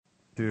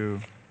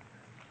to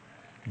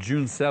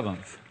June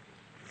 7th.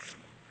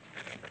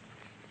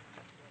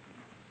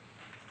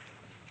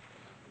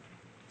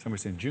 Somebody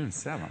saying June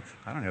 7th.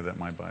 I don't have that in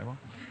my Bible.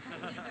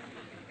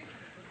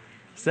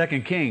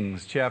 2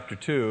 Kings chapter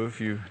 2, if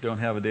you don't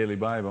have a daily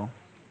Bible.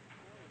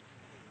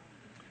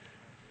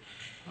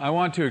 I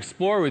want to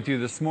explore with you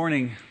this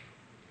morning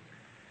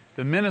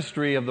the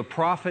ministry of the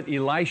prophet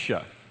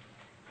Elisha.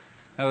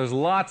 Now, there's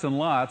lots and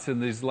lots in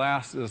this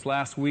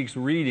last week's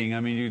reading. I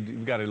mean,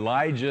 you've got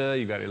Elijah,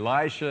 you've got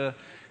Elisha,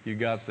 you've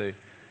got the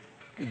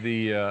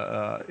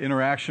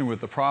interaction with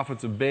the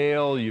prophets of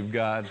Baal, you've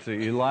got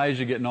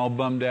Elijah getting all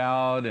bummed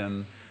out,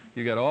 and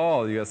you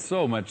got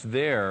so much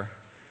there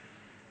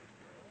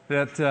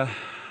that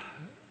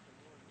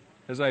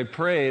as I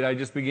prayed, I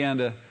just began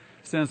to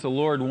sense the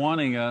Lord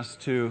wanting us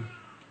to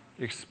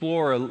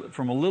explore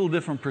from a little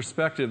different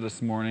perspective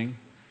this morning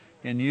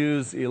and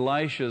use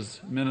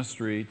Elisha's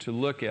ministry to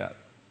look at.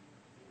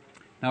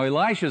 Now,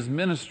 Elisha's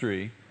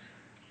ministry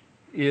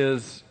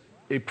is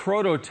a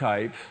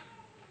prototype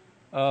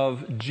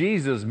of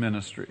Jesus'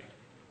 ministry.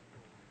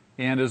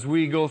 And as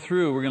we go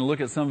through, we're going to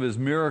look at some of his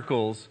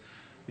miracles.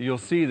 You'll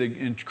see the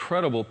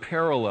incredible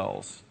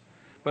parallels.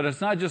 But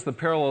it's not just the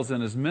parallels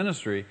in his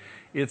ministry,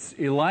 it's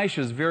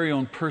Elisha's very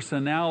own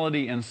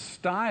personality and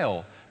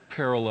style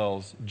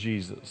parallels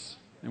Jesus.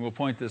 And we'll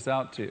point this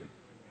out to you.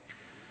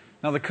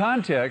 Now, the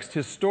context,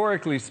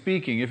 historically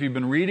speaking, if you've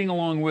been reading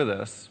along with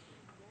us,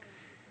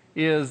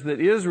 is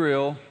that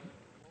Israel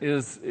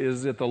is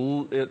at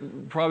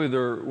probably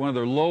one of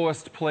their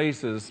lowest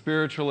places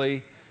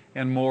spiritually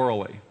and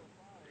morally.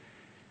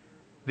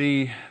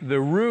 The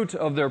root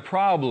of their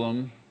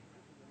problem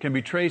can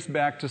be traced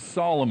back to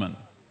Solomon.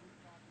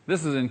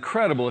 This is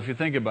incredible if you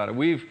think about it.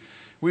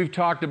 We've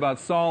talked about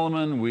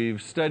Solomon.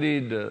 We've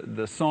studied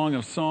the Song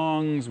of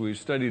Songs. We've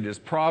studied his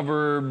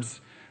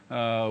Proverbs.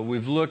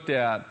 We've looked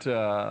at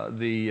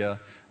the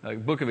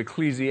book of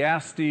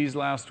Ecclesiastes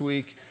last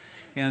week.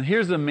 And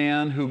here's a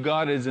man who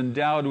God has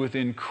endowed with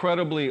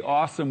incredibly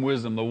awesome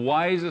wisdom, the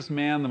wisest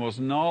man, the most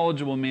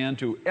knowledgeable man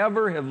to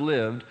ever have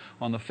lived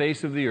on the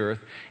face of the earth.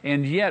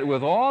 And yet,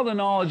 with all the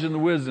knowledge and the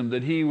wisdom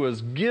that he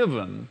was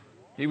given,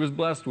 he was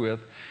blessed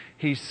with,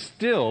 he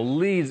still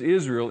leads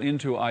Israel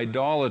into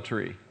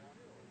idolatry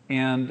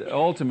and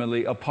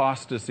ultimately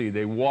apostasy.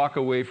 They walk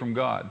away from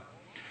God.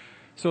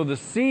 So the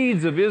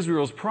seeds of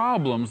Israel's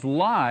problems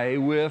lie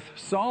with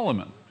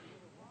Solomon.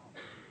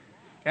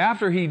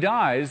 After he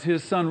dies,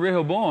 his son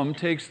Rehoboam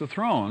takes the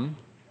throne,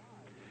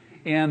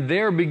 and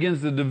there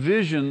begins the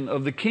division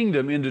of the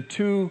kingdom into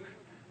two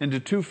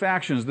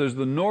factions. There's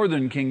the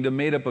northern kingdom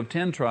made up of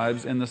 10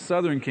 tribes, and the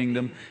southern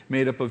kingdom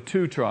made up of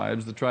 2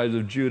 tribes, the tribes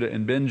of Judah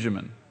and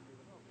Benjamin.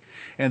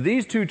 And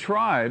these 2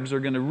 tribes are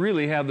going to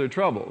really have their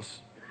troubles.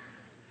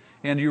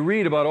 And you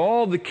read about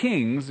all the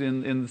kings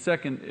in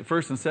the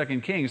first and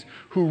second Kings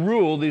who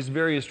rule these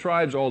various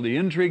tribes, all the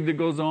intrigue that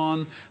goes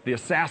on, the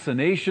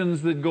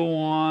assassinations that go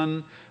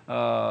on,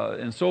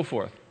 and so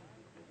forth.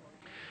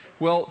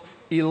 Well,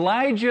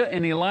 Elijah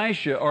and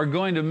Elisha are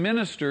going to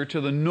minister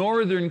to the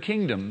northern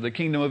kingdom, the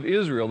kingdom of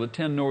Israel, the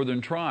 10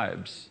 northern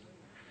tribes.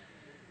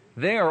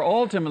 They are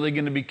ultimately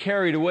going to be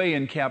carried away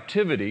in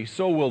captivity.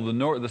 So will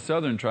the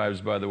southern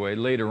tribes, by the way,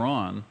 later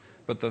on.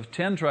 But the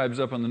 10 tribes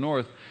up in the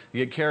north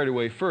get carried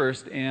away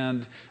first,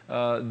 and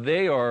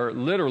they are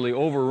literally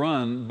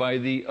overrun by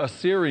the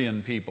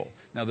Assyrian people.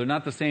 Now, they're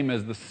not the same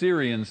as the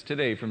Syrians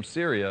today from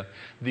Syria.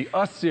 The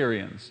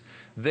Assyrians,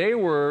 they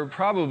were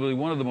probably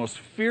one of the most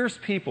fierce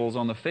peoples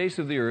on the face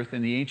of the earth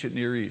in the ancient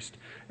Near East,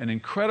 an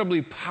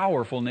incredibly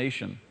powerful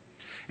nation.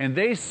 And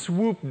they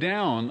swooped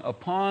down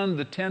upon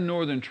the 10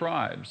 northern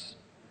tribes,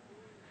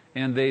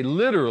 and they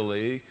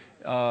literally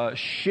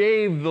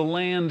shave the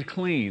land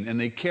clean, and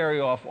they carry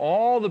off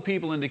all the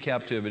people into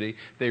captivity.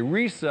 They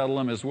resettle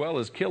them as well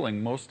as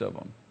killing most of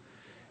them.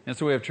 And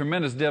so we have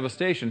tremendous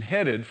devastation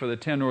headed for the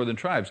 10 northern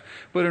tribes.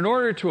 But in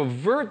order to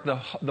avert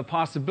the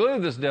possibility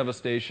of this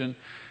devastation,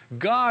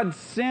 God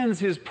sends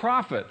his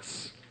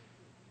prophets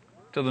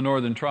to the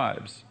northern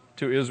tribes,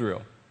 to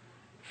Israel.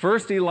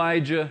 First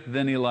Elijah,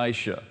 then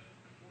Elisha.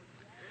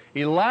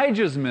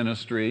 Elijah's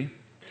ministry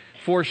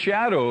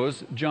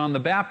foreshadows John the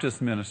Baptist's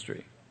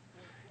ministry.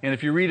 And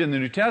if you read in the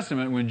New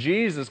Testament, when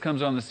Jesus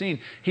comes on the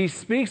scene, he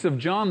speaks of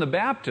John the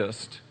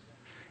Baptist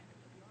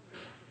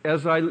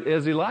as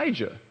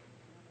Elijah.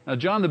 Now,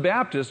 John the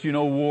Baptist,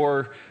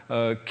 wore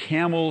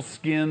camel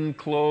skin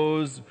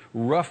clothes,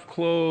 rough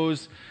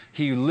clothes.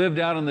 He lived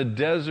out in the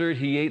desert.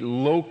 He ate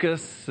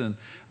locusts. And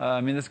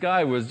this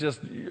guy was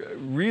just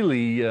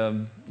really,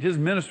 his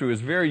ministry was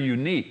very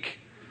unique.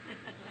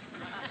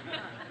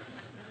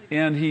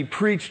 And he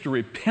preached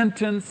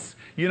repentance.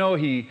 He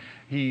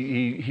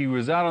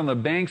was out on the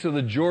banks of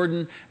the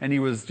Jordan, and he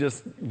was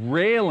just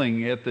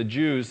railing at the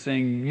Jews,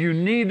 saying, you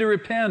need to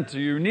repent,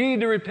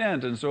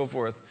 and so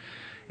forth.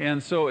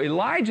 And so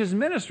Elijah's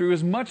ministry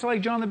was much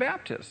like John the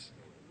Baptist.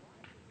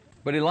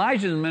 But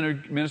Elijah's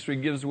ministry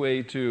gives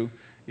way to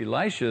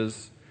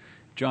Elisha's,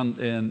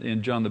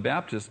 and John the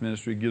Baptist's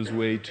ministry gives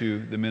way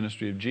to the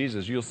ministry of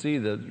Jesus. You'll see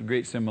the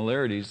great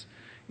similarities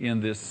in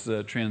this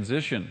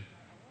transition.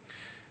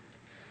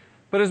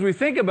 But as we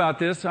think about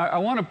this, I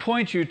want to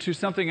point you to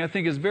something I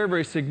think is very,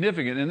 very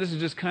significant, and this is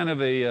just kind of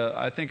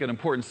I think, an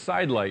important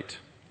sidelight.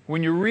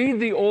 When you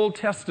read the Old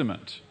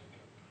Testament,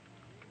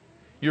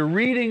 you're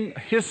reading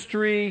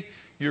history,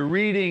 you're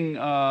reading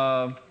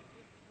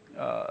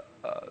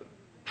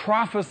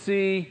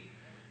prophecy,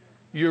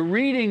 you're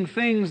reading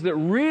things that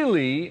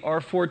really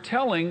are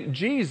foretelling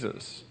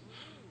Jesus.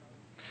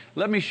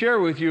 Let me share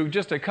with you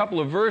just a couple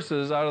of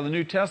verses out of the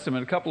New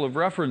Testament, a couple of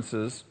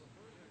references.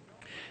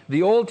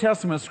 The Old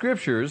Testament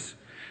scriptures,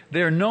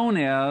 they're known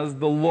as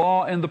the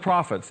law and the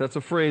prophets. That's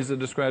a phrase that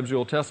describes the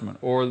Old Testament.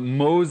 Or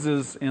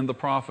Moses and the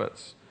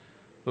prophets.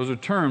 Those are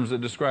terms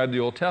that describe the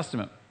Old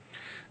Testament.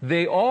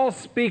 They all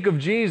speak of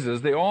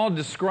Jesus. They all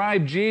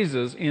describe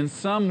Jesus in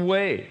some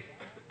way.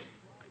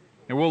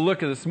 And we'll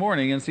look at this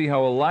morning and see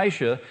how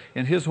Elisha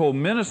and his whole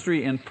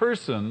ministry in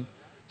person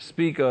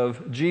speak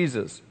of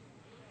Jesus.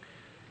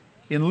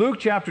 In Luke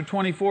chapter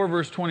 24,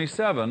 verse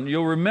 27,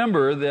 you'll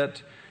remember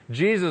that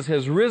Jesus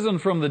has risen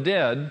from the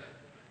dead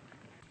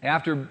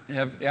after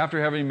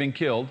having been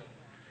killed,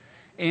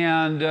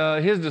 and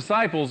his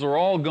disciples are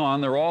all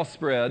gone. They're all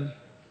spread.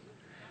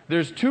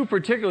 There's two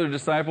particular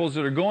disciples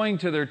that are going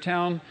to their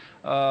town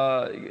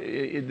called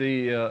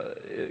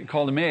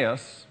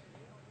Emmaus,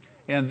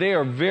 and they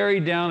are very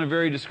down and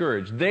very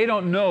discouraged. They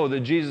don't know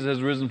that Jesus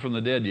has risen from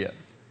the dead yet.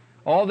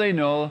 All they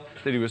know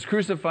that he was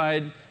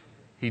crucified,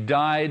 he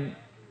died,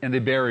 and they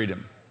buried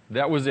him.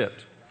 That was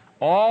it.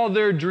 All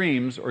their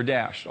dreams are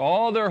dashed.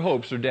 All their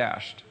hopes are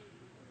dashed.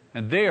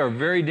 And they are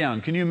very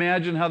down. Can you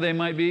imagine how they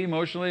might be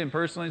emotionally and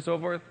personally and so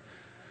forth?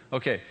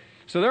 Okay,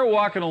 so they're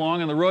walking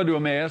along on the road to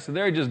Emmaus, and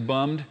they're just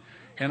bummed.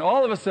 And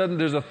all of a sudden,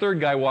 there's a third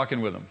guy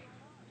walking with them.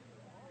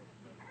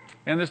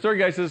 And this third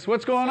guy says,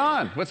 "What's going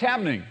on? What's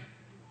happening?"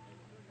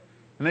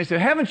 And they say,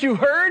 "Haven't you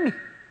heard?"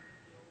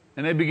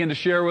 And they begin to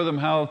share with him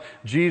how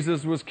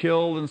Jesus was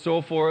killed and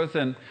so forth.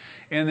 And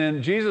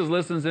then Jesus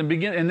listens and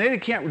they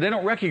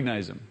don't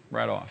recognize him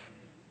right off.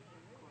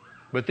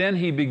 But then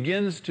he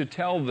begins to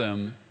tell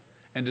them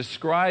and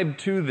describe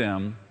to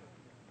them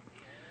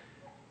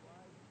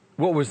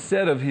what was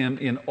said of him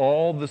in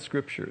all the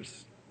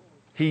scriptures.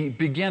 He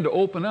began to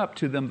open up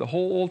to them the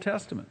whole Old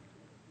Testament.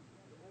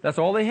 That's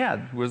all they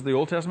had, was the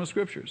Old Testament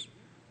scriptures.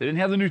 They didn't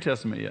have the New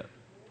Testament yet.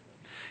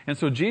 And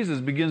so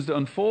Jesus begins to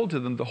unfold to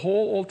them the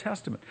whole Old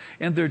Testament.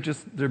 And they're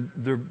just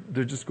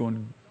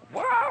going,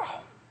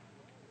 wow!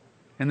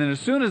 And then as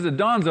soon as it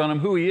dawns on him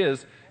who he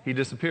is, he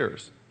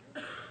disappears.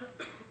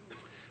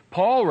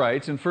 Paul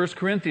writes in 1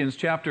 Corinthians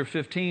chapter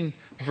 15,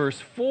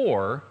 verse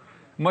 4,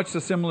 much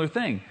the similar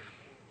thing.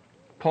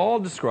 Paul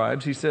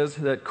describes, he says,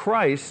 that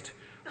Christ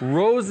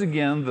rose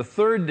again the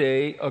third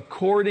day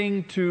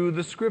according to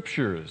the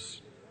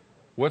Scriptures.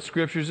 What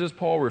Scriptures is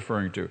Paul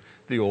referring to?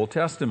 The Old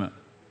Testament.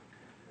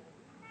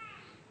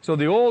 So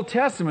the Old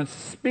Testament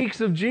speaks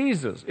of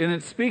Jesus, and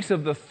it speaks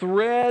of the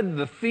thread,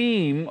 the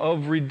theme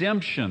of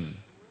redemption.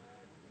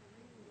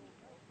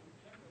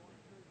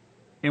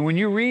 And when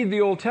you read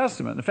the Old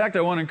Testament, in fact,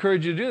 I want to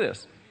encourage you to do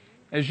this.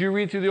 As you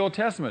read through the Old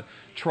Testament,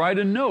 try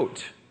to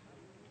note,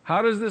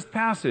 how does this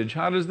passage,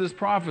 how does this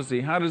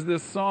prophecy, how does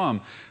this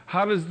psalm,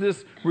 how does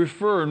this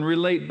refer and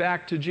relate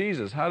back to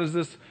Jesus? How does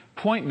this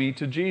point me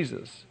to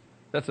Jesus?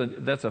 That's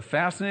a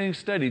fascinating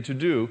study to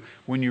do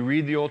when you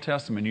read the Old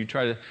Testament. You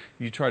try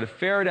to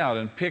ferret out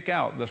and pick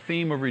out the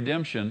theme of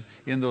redemption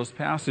in those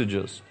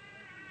passages.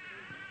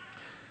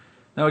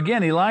 Now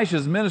again,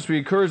 Elisha's ministry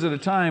occurs at a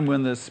time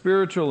when the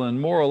spiritual and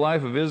moral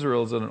life of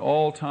Israel is at an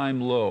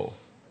all-time low.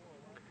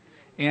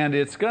 And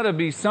it's got to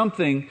be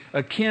something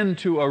akin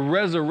to a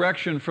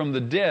resurrection from the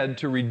dead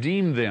to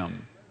redeem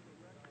them.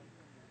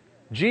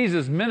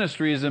 Jesus'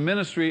 ministry is a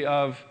ministry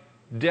of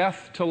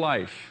death to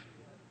life.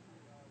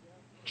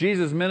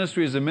 Jesus'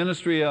 ministry is a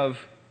ministry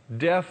of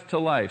death to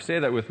life. Say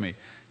that with me.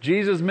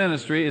 Jesus'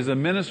 ministry is a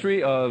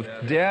ministry of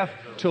death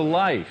to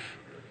life.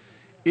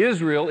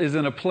 Israel is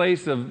in a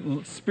place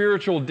of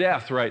spiritual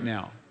death right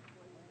now.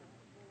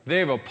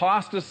 They've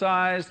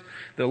apostatized.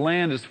 The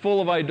land is full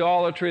of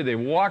idolatry. They've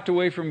walked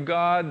away from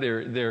God.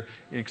 They're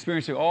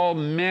experiencing all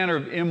manner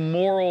of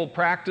immoral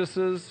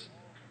practices,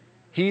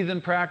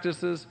 heathen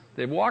practices.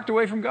 They've walked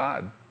away from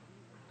God.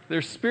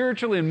 They're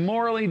spiritually and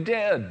morally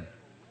dead.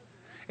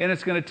 And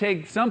it's going to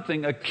take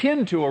something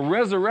akin to a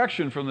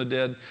resurrection from the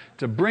dead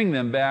to bring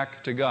them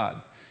back to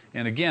God.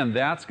 And again,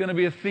 that's going to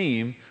be a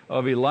theme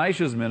of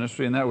Elisha's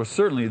ministry, and that was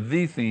certainly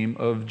the theme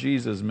of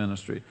Jesus'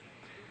 ministry.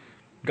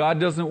 God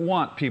doesn't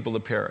want people to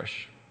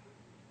perish.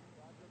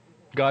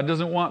 God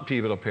doesn't want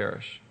people to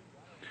perish.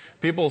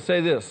 People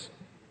say this,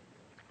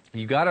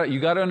 you got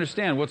to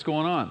understand what's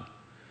going on.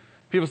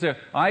 People say,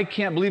 I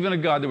can't believe in a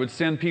God that would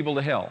send people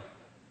to hell.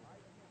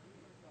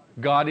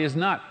 God is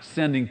not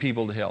sending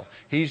people to hell.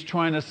 He's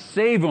trying to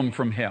save them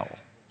from hell.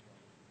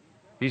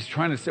 He's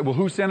trying to say, well,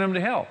 who sent them to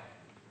hell?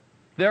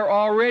 They're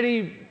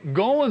already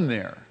going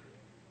there.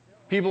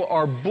 People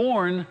are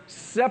born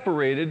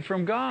separated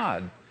from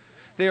God.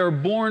 They are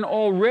born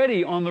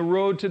already on the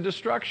road to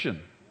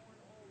destruction.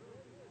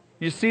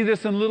 You see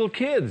this in little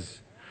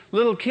kids.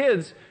 Little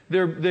kids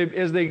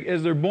as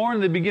they're born,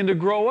 they begin to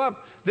grow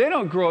up. They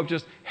don't grow up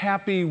just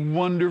happy,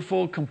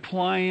 wonderful,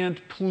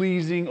 compliant,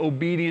 pleasing,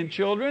 obedient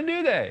children,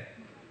 do they?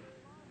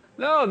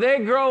 No, they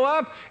grow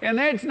up, and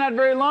it's not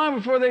very long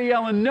before they're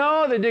yelling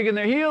no, they're digging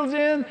their heels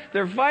in,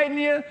 they're fighting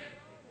you.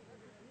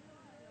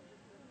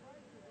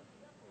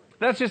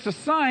 That's just a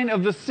sign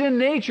of the sin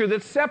nature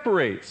that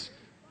separates.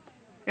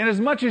 And as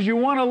much as you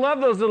want to love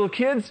those little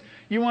kids,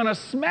 you want to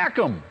smack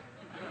them.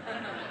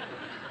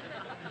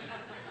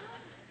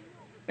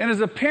 And as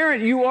a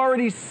parent,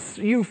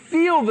 you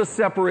feel the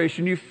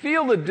separation, you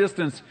feel the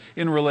distance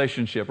in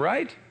relationship,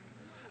 right?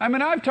 I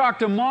mean, I've talked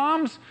to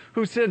moms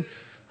who said,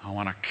 I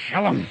want to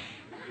kill them.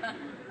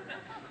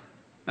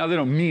 Now, they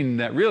don't mean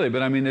that really,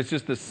 but I mean, it's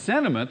just the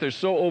sentiment. They're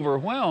so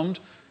overwhelmed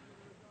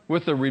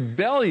with the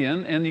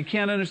rebellion, and you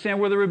can't understand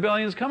where the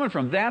rebellion is coming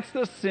from. That's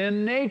the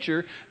sin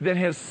nature that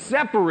has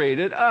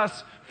separated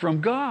us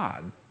from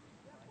God.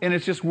 And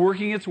it's just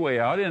working its way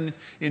out in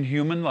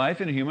human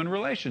life and human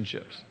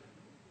relationships.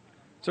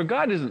 So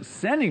God isn't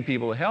sending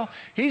people to hell.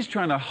 He's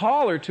trying to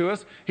holler to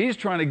us. He's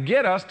trying to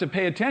get us to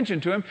pay attention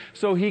to Him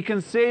so He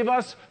can save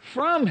us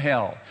from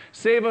hell,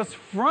 save us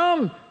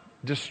from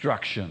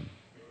destruction.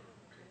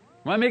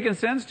 Am I making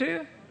sense to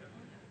you?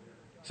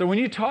 So when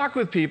you talk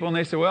with people and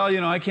they say, well,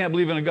 I can't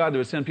believe in a God that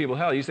would send people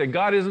to hell. You say,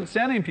 God isn't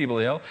sending people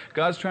to hell.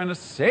 God's trying to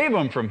save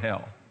them from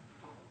hell.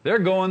 They're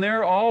going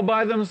there all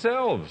by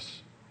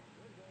themselves.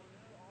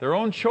 Their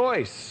own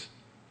choice.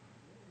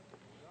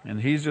 And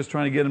He's just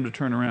trying to get them to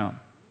turn around.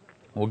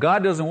 Well,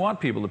 God doesn't want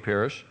people to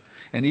perish.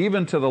 And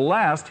even to the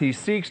last, He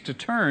seeks to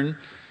turn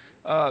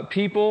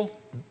people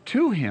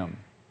to Him.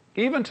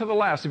 Even to the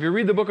last. If you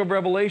read the book of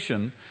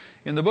Revelation,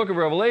 in the book of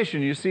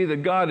Revelation, you see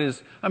that God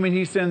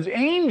He sends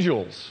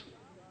angels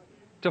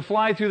to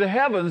fly through the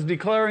heavens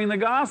declaring the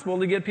gospel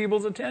to get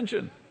people's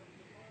attention.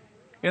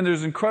 And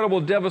there's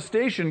incredible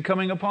devastation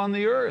coming upon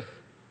the earth.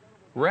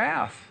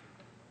 Wrath.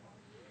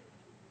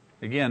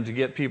 Again, to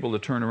get people to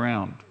turn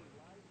around.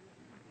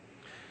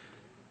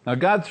 Now,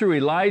 God, through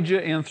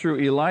Elijah and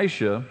through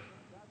Elisha,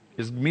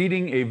 is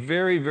meeting a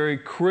very, very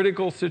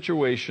critical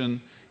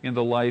situation in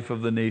the life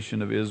of the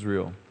nation of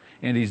Israel.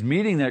 And He's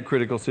meeting that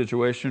critical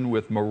situation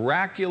with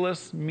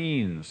miraculous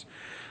means.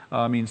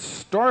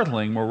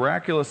 Startling,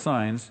 miraculous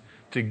signs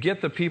to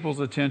get the people's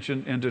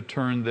attention and to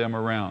turn them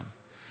around.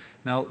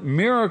 Now,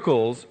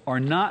 miracles are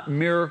not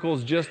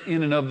miracles just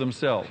in and of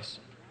themselves.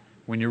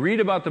 When you read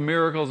about the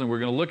miracles, and we're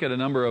going to look at a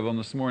number of them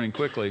this morning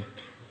quickly,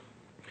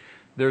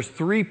 there's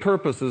 3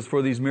 purposes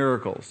for these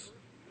miracles.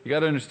 You got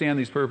to understand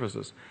these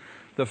purposes.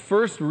 The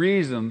first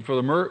reason for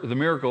the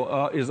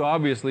miracle is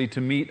obviously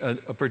to meet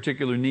a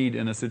particular need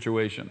in a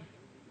situation.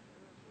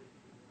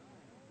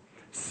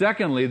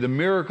 Secondly, the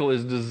miracle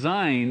is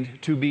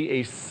designed to be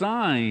a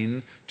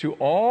sign to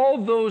all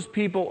those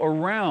people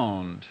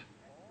around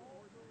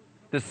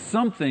that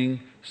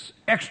something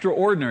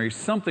extraordinary,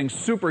 something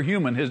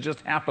superhuman has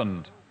just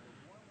happened.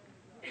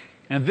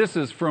 And this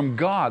is from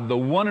God, the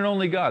one and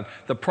only God.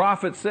 The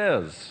prophet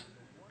says,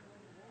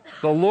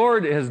 the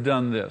Lord has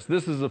done this.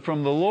 This is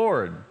from the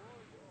Lord.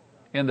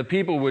 And the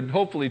people would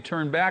hopefully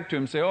turn back to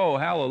Him and say, oh,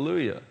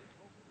 hallelujah.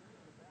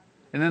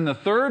 And then the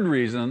third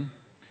reason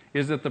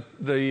is that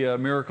the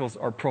miracles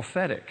are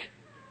prophetic.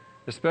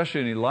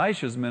 Especially in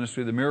Elisha's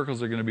ministry, the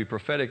miracles are going to be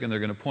prophetic and they're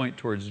going to point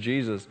towards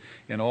Jesus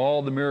and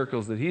all the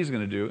miracles that He's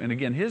going to do. And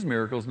again, His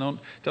miracles don't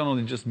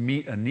only just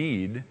meet a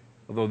need,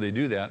 although they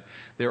do that,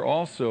 they're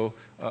also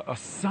a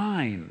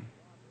sign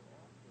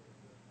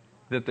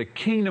that the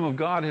kingdom of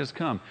God has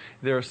come.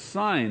 They're a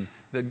sign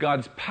that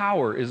God's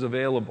power is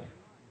available.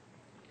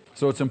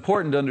 So it's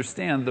important to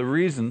understand the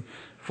reason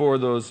for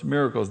those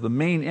miracles. The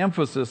main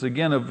emphasis,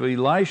 again, of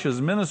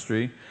Elisha's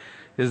ministry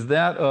is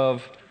that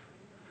of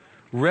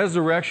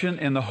resurrection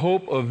and the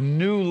hope of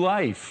new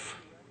life,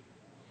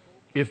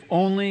 if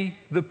only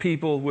the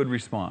people would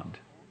respond.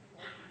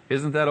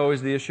 Isn't that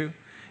always the issue?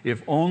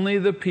 If only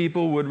the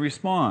people would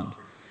respond.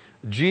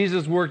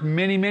 Jesus worked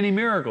many, many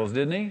miracles,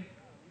 didn't He?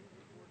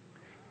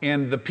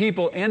 And the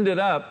people ended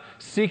up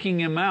seeking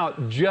Him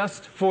out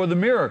just for the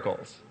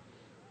miracles.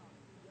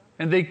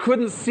 And they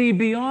couldn't see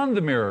beyond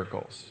the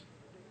miracles.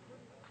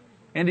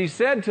 And He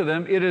said to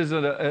them, it is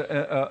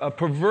a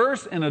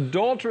perverse and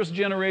adulterous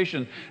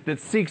generation that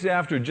seeks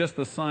after just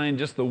the sign,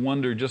 just the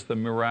wonder, just the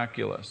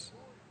miraculous.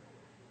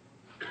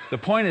 The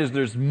point is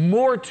there's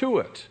more to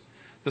it.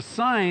 The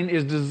sign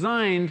is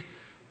designed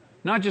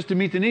not just to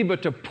meet the need,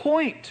 but to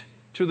point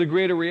to the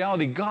greater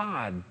reality,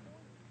 God,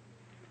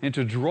 and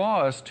to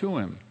draw us to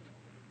Him.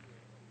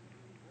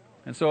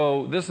 And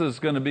so this is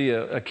going to be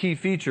a key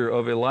feature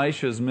of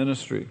Elisha's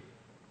ministry.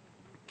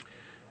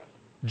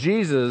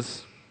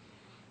 Jesus,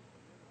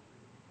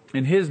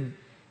 in His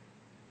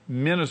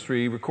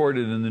ministry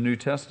recorded in the New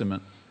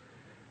Testament,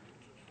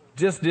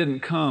 just didn't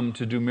come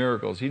to do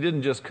miracles. He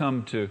didn't just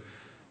come to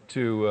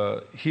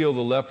heal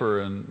the leper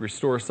and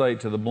restore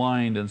sight to the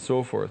blind and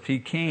so forth. He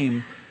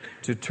came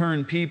to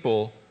turn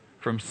people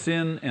from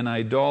sin and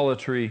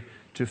idolatry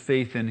to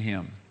faith in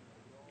Him.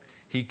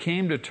 He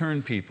came to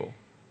turn people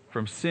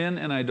from sin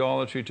and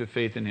idolatry to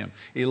faith in Him.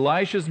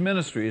 Elisha's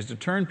ministry is to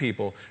turn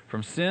people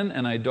from sin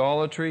and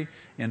idolatry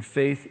and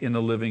faith in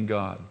the living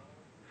God,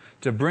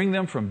 to bring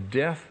them from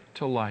death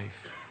to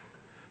life.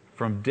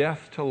 From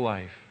death to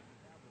life.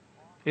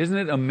 Isn't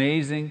it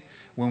amazing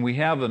when we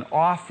have an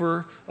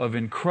offer of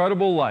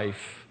incredible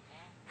life,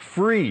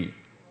 free,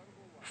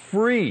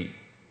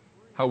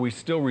 how we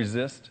still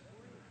resist?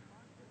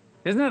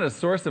 Isn't that a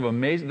source of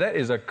amazement? That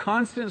is a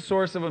constant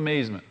source of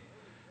amazement.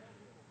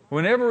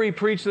 Whenever we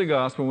preach the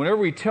gospel, whenever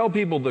we tell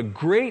people the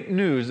great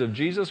news of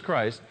Jesus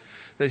Christ,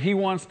 that He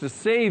wants to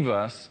save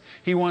us,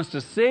 He wants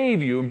to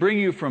save you and bring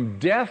you from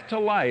death to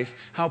life,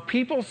 how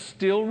people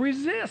still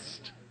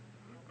resist.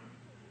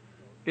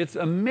 It's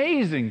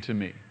amazing to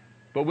me.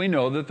 But we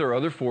know that there are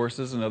other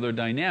forces and other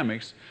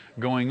dynamics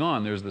going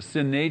on. There's the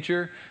sin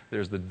nature,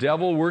 there's the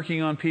devil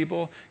working on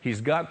people. He's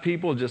got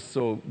people just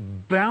so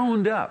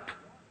bound up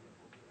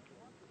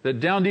that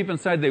down deep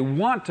inside they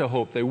want to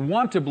hope, they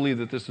want to believe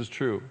that this is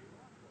true.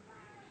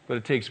 But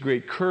it takes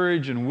great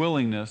courage and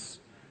willingness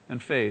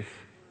and faith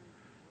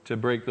to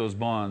break those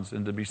bonds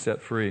and to be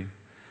set free.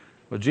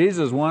 But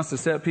Jesus wants to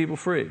set people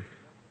free.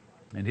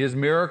 And His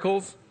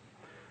miracles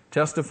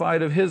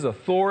testified of His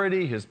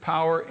authority, His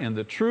power, and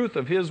the truth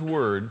of His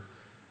word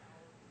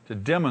to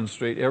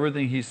demonstrate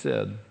everything He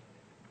said.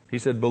 He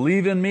said,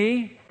 believe in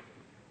me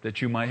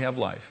that you might have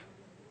life.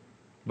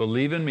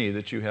 Believe in me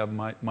that you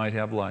might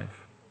have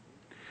life.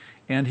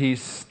 And He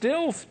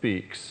still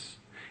speaks,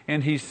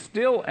 and He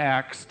still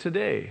acts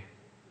today.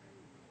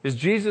 Is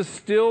Jesus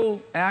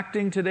still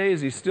acting today? Is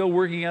He still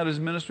working out His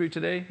ministry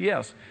today?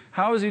 Yes.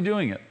 How is He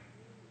doing it?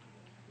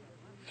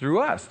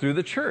 Through us, through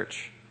the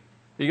church.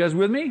 Are you guys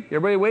with me?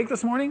 Everybody awake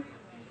this morning?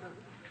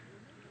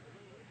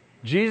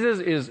 Jesus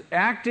is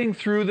acting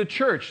through the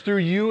church, through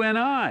you and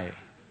I.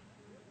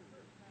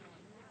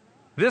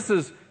 This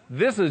is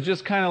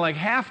just kind of like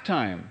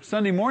halftime.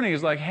 Sunday morning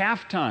is like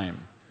halftime.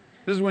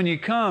 This is when you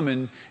come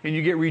and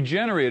you get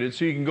regenerated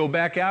so you can go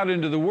back out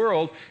into the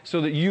world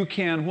so that you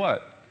can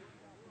what?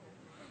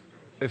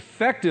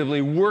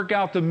 Effectively work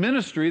out the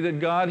ministry that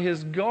God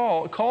has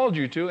called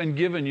you to and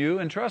given you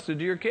and trusted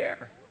to your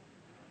care.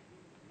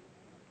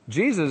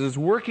 Jesus is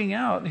working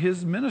out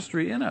His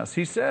ministry in us.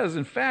 He says,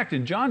 in fact,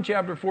 in John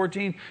chapter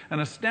 14, an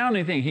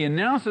astounding thing. He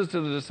announces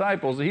to the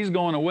disciples that He's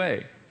going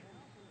away.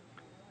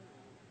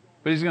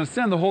 But He's going to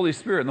send the Holy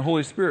Spirit, and the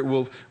Holy Spirit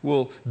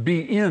will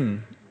be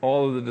in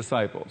all of the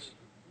disciples.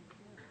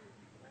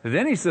 And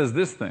then He says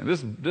this thing.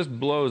 This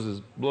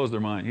blows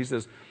their mind. He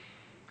says,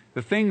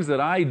 the things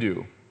that I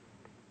do,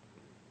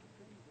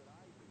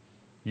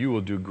 you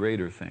will do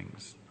greater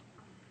things.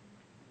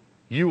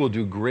 You will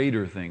do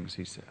greater things,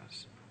 He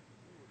says.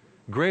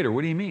 Greater,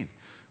 what do you mean?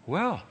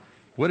 Well,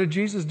 what did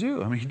Jesus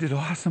do? I mean, He did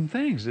awesome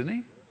things, didn't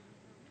He?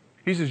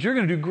 He says, you're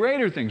going to do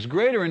greater things.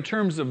 Greater in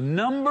terms of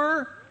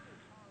number.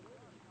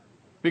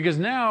 Because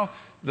now,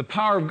 the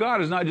power of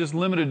God is not just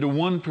limited to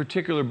one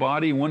particular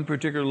body, one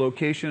particular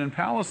location in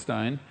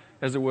Palestine,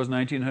 as it was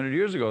 1900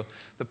 years ago.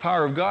 The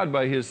power of God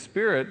by His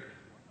Spirit,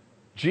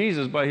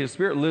 Jesus by His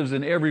Spirit, lives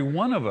in every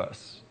one of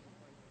us.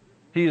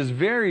 He is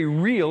very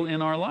real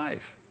in our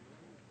life.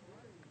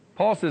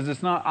 Paul says,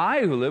 it's not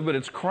I who live, but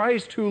it's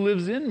Christ who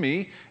lives in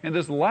me. And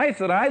this life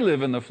that I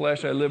live in the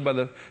flesh, I live by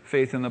the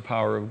faith and the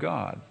power of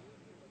God.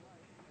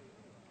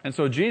 And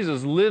so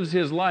Jesus lives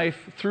His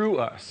life through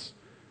us.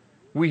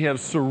 We have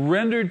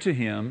surrendered to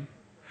Him.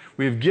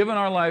 We've given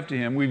our life to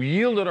Him. We've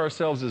yielded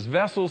ourselves as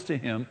vessels to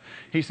Him.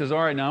 He says,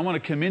 all right, now I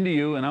want to come into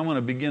you and I want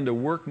to begin to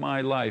work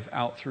my life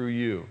out through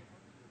you.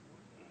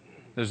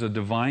 There's a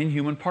divine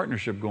human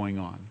partnership going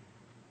on.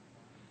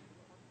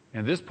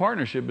 And this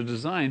partnership is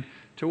designed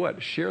to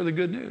what? Share the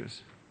good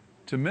news.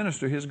 To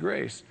minister His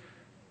grace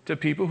to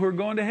people who are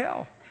going to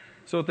hell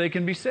so that they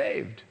can be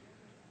saved.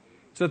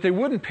 So that they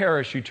wouldn't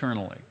perish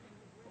eternally.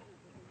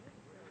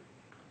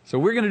 So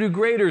we're going to do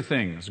greater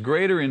things.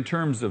 Greater in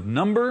terms of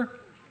number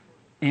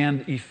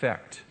and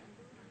effect.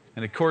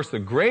 And of course, the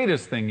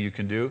greatest thing you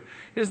can do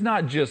is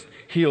not just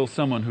heal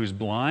someone who's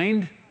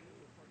blind.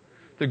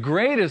 The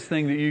greatest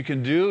thing that you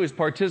can do is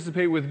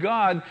participate with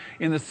God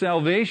in the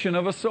salvation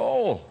of a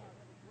soul.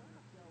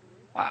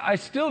 I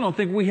still don't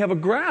think we have a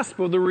grasp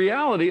of the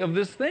reality of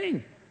this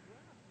thing.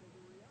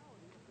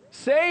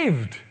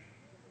 Saved.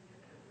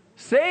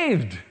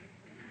 Saved.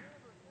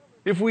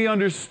 If we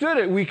understood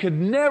it, we could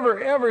never,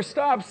 ever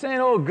stop saying,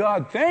 oh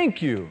God,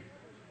 thank you.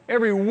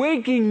 Every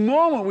waking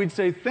moment we'd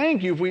say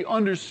thank you if we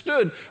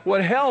understood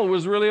what hell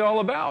was really all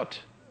about.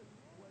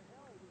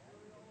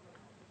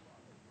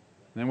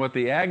 And what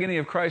the agony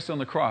of Christ on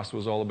the cross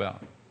was all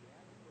about.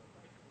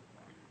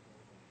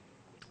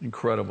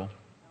 Incredible.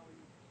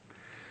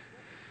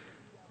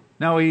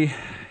 Now,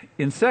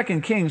 in 2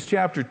 Kings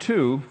chapter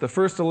 2, the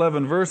first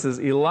 11 verses,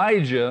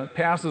 Elijah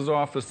passes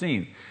off the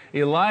scene.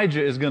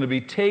 Elijah is going to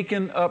be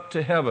taken up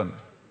to heaven.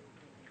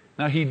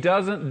 Now, he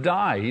doesn't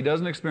die. He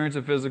doesn't experience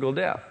a physical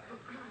death.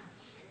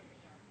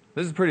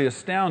 This is pretty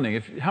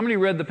astounding. How many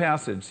read the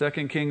passage, 2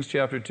 Kings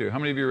chapter 2? How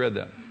many of you read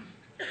that?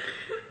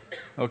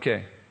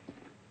 Okay.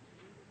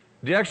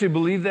 Do you actually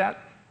believe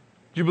that?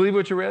 Do you believe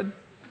what you read?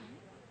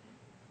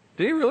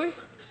 Did he really?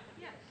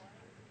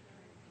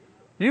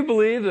 You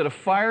believe that a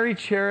fiery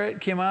chariot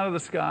came out of the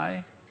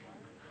sky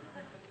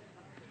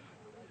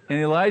and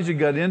Elijah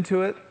got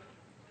into it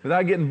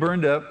without getting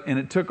burned up and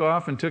it took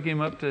off and took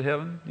him up to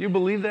heaven? You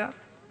believe that?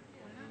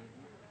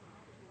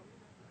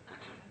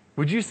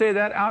 Would you say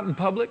that out in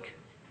public?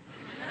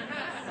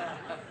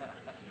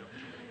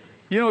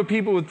 You know what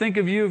people would think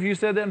of you if you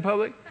said that in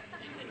public?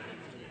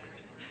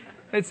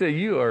 They'd say,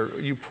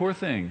 you poor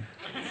thing.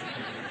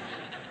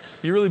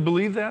 You really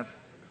believe that?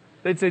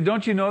 They'd say,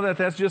 don't you know that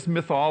that's just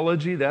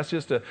mythology? That's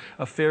just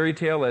a fairy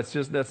tale.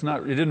 That's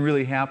not, it didn't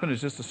really happen.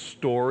 It's just a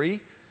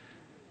story.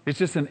 It's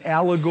just an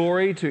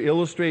allegory to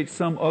illustrate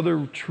some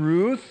other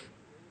truth.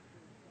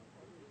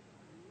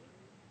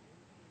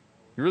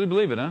 You really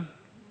believe it, huh?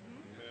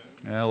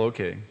 Well,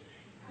 okay.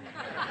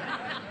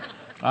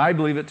 I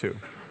believe it too.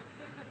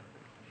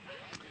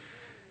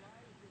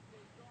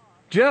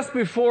 Just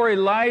before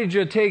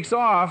Elijah takes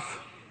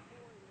off,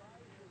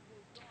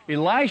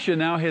 Elisha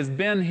now has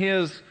been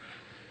his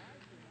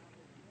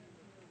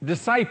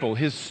disciple,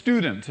 his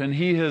student, and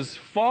he has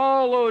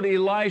followed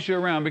Elisha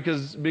around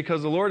because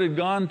the Lord had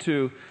gone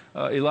to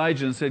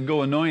Elijah and said,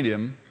 go anoint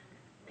him.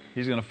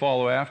 He's going to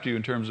follow after you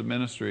in terms of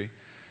ministry.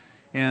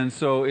 And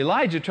so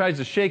Elijah tries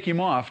to shake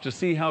him off to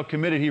see how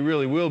committed he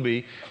really will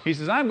be. He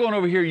says, I'm going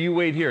over here, you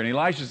wait here. And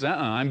Elisha says,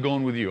 I'm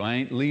going with you. I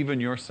ain't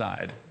leaving your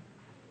side.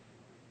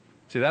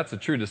 See, that's a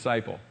true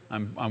disciple.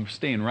 I'm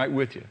staying right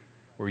with you.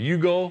 Where you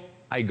go,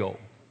 I go.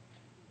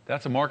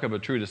 That's a mark of a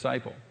true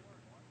disciple.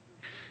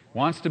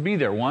 Wants to be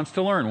there, wants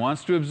to learn,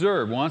 wants to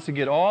observe, wants to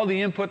get all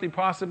the input he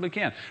possibly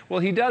can. Well,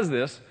 he does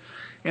this,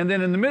 and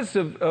then in the midst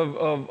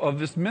of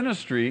this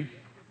ministry,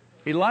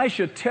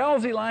 Elisha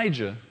tells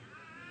Elijah,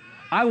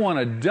 I want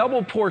a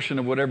double portion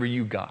of whatever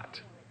you got.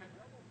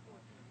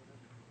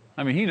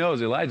 I mean, he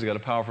knows Elijah's got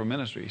a powerful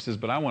ministry. He says,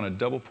 but I want a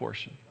double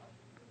portion.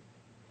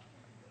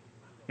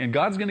 And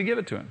God's going to give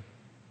it to him.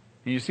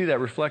 And you see that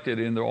reflected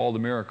in all the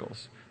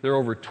miracles. There are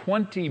over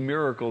 20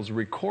 miracles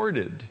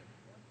recorded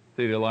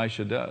that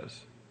Elisha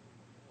does.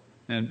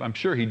 And I'm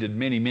sure he did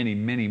many, many,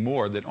 many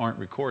more that aren't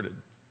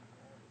recorded.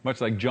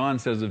 Much like John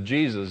says of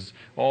Jesus,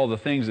 all the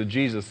things that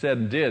Jesus said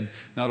and did,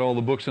 not all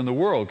the books in the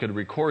world could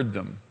record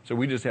them. So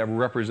we just have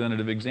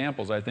representative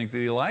examples. I think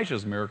that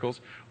Elisha's miracles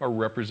are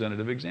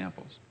representative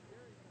examples.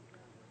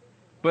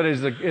 But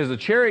as the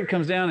chariot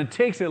comes down and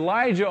takes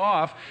Elijah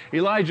off,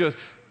 Elijah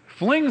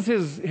flings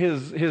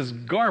his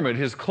garment,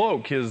 his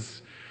cloak,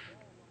 his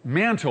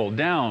mantle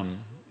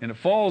down, and it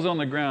falls on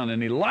the ground,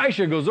 and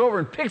Elisha goes over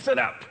and picks it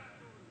up.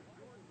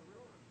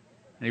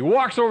 And he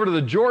walks over to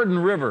the Jordan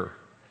River.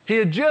 He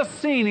had just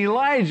seen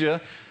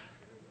Elijah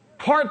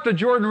part the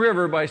Jordan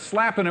River by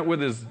slapping it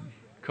with his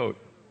coat.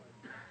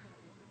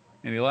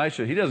 And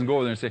Elisha, he doesn't go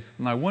over there and say,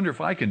 well, I wonder if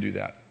I can do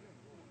that.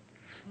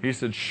 He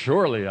said,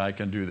 surely I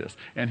can do this.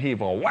 And he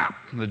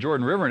whapped the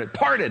Jordan River and it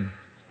parted.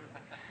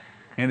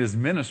 And his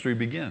ministry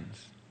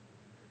begins.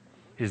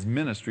 His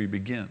ministry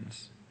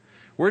begins.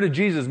 Where did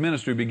Jesus'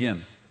 ministry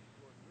begin?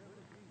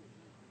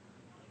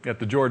 At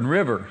the Jordan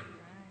River.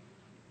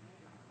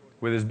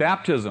 With his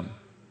baptism.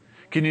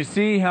 Can you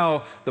see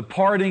how the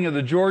parting of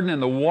the Jordan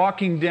and the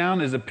walking down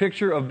is a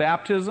picture of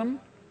baptism?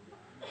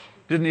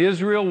 Didn't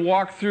Israel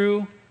walk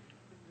through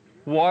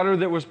water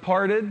that was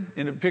parted?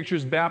 And it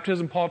pictures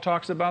baptism. Paul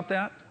talks about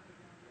that.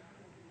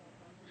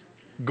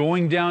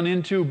 Going down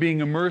into,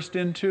 being immersed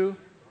into.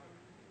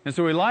 And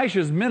so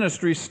Elisha's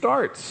ministry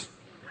starts.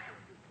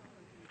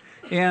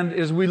 And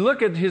as we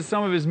look at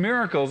some of his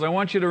miracles, I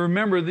want you to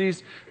remember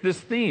this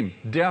theme,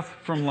 death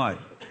from life.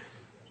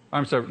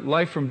 I'm sorry,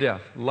 life from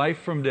death, life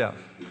from death,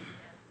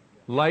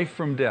 life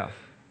from death.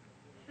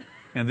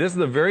 And this is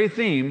the very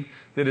theme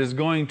that is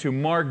going to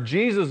mark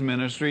Jesus'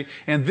 ministry,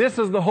 and this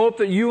is the hope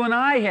that you and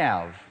I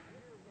have.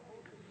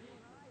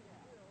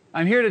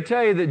 I'm here to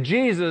tell you that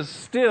Jesus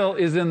still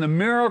is in the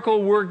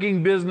miracle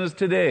working business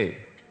today.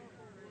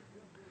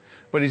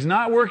 But he's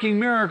not working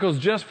miracles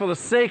just for the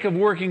sake of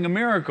working a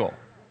miracle.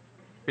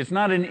 It's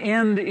not an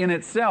end in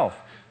itself.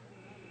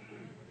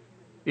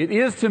 It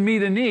is to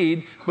meet a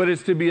need, but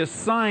it's to be a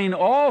sign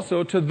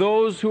also to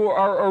those who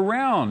are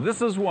around.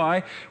 This is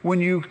why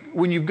when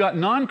you've got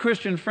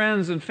non-Christian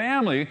friends and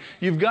family,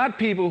 you've got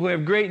people who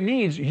have great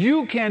needs,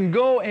 you can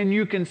go and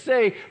you can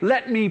say,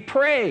 let me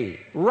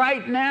pray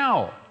right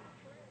now.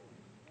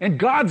 And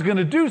God's going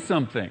to do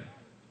something.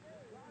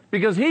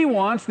 Because he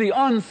wants the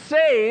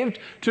unsaved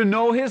to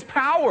know his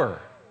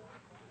power.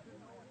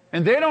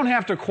 And they don't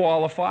have to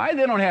qualify.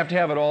 They don't have to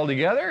have it all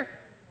together.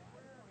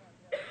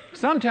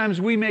 Sometimes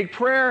we make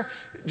prayer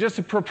just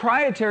a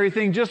proprietary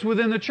thing just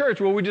within the church.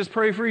 Well, we just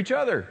pray for each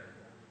other.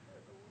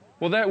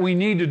 Well, that we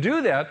need to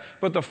do that,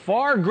 but the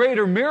far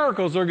greater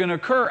miracles are going to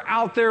occur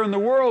out there in the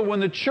world when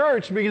the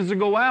church begins to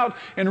go out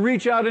and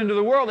reach out into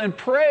the world and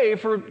pray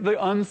for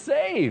the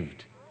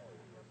unsaved.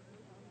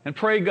 And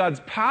pray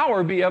God's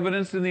power be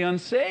evidenced in the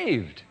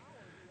unsaved.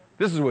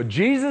 This is what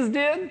Jesus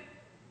did.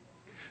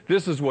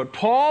 This is what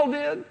Paul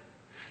did.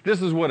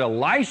 This is what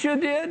Elisha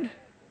did.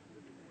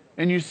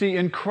 And you see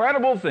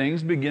incredible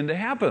things begin to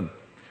happen.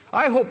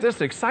 I hope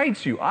this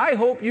excites you. I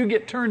hope you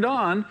get turned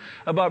on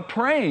about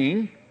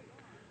praying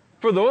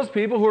for those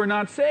people who are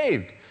not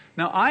saved.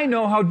 Now, I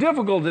know how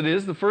difficult it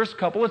is the first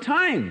couple of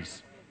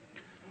times.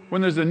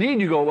 When there's a need,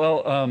 you go,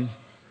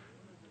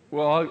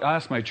 well, I'll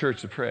ask my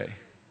church to pray.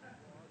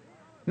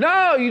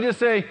 No, you just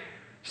say,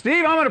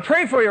 Steve, I'm going to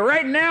pray for you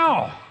right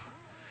now.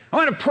 I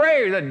want to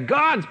pray that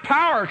God's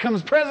power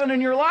comes present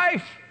in your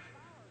life.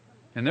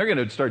 And they're going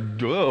to start,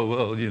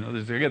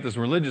 they get this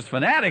religious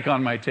fanatic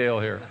on my tail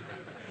here.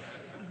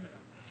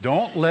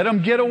 Don't let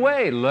him get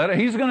away.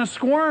 He's going to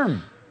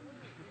squirm.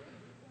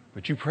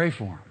 But you pray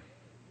for him.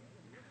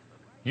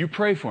 You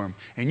pray for him.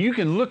 And you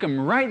can look him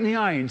right in the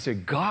eye and say,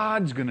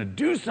 God's going to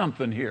do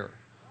something here.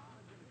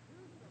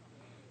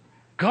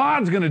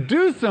 God's going to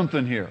do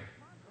something here.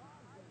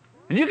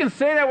 And you can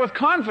say that with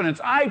confidence.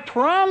 I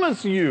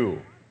promise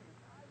you.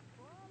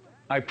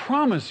 I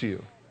promise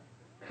you.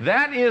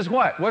 That is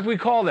what? What do we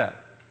call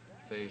that?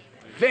 Faith.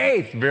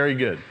 Faith. Very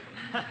good.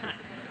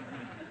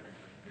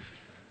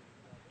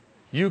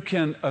 You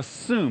can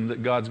assume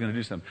that God's going to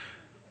do something.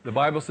 The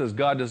Bible says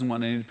God doesn't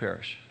want any to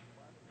perish.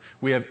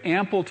 We have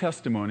ample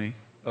testimony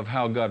of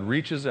how God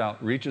reaches out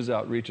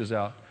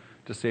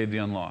to save the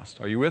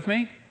unlost. Are you with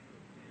me?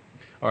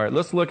 All right,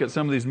 let's look at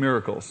some of these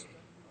miracles.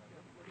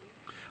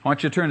 I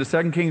want you to turn to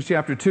 2 Kings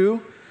chapter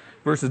 2,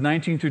 verses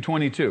 19 through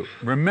 22.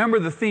 Remember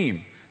the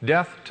theme,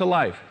 death to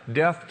life,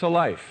 death to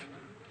life.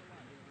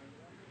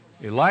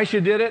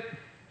 Elisha did it.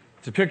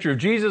 It's a picture of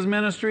Jesus'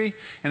 ministry,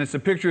 and it's a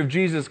picture of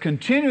Jesus'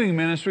 continuing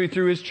ministry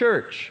through his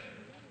church.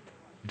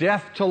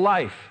 Death to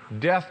life,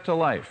 death to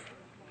life.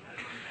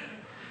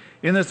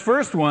 In this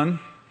first one,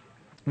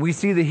 we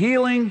see the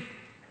healing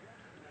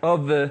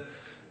of the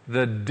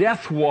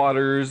death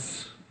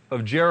waters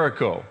of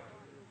Jericho.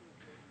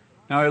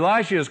 Now,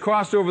 Elisha has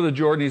crossed over the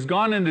Jordan. He's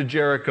gone into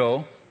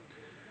Jericho.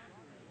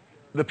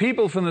 The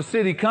people from the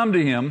city come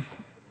to him.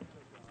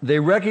 They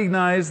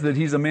recognize that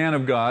he's a man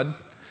of God,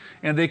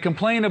 and they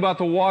complain about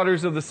the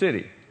waters of the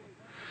city.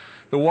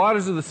 The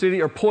waters of the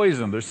city are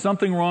poisoned. There's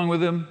something wrong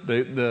with them.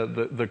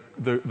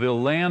 The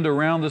land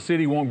around the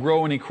city won't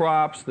grow any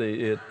crops.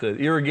 The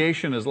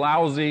irrigation is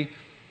lousy.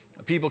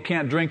 People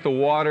can't drink the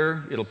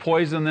water. It'll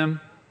poison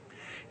them.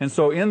 And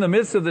so in the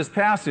midst of this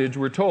passage,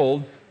 we're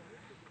told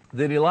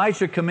that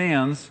Elisha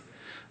commands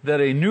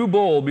that a new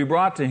bowl be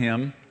brought to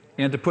him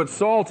and to put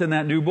salt in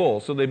that new bowl.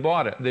 So they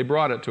bought it. They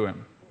brought it to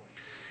him.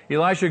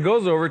 Elisha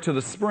goes over to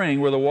the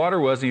spring where the water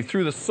was, and he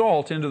threw the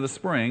salt into the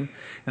spring.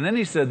 And then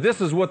he said,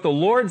 "This is what the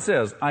Lord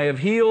says, I have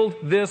healed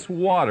this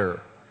water.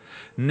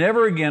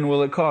 Never again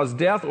will it cause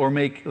death or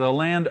make the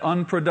land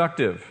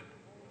unproductive."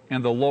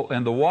 And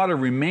the water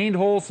remained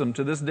wholesome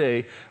to this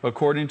day,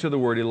 according to the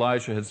word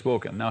Elisha had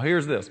spoken. Now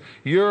here's this.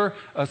 You're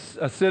a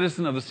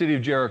citizen of the city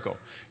of Jericho.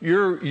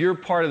 You're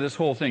part of this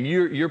whole thing.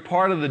 You're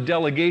part of the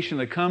delegation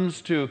that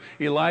comes to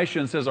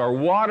Elisha and says, our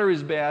water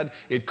is bad,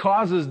 it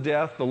causes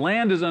death, the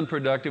land is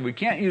unproductive, we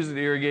can't use it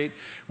to irrigate,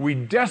 we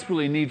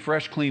desperately need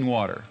fresh, clean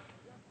water.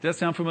 Does that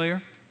sound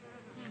familiar?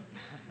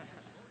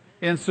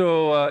 And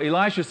so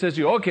Elisha says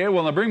to you, okay,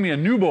 well now bring me a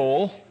new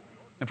bowl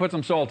and put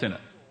some salt in it.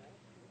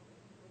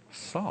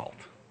 Salt?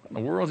 What in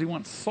the world does he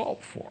want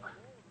salt for?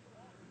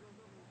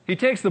 He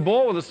takes the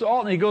bowl with the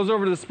salt and he goes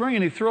over to the spring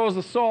and he throws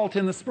the salt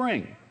in the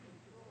spring.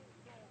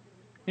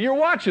 And you're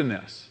watching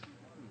this.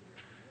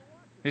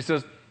 He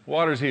says,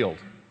 water's healed.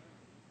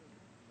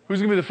 Who's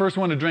going to be the first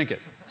one to drink it?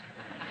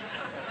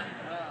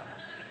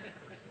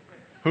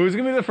 Who's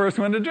going to be the first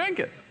one to drink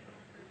it?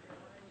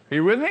 Are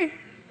you with me?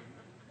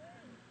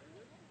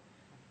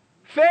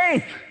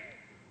 Faith.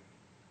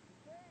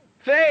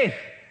 Faith.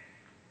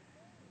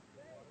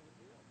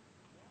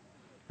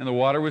 And the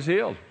water was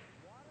healed.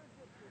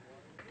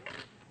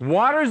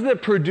 Waters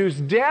that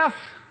produced death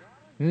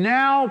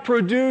now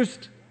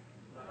produced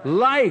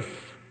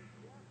life.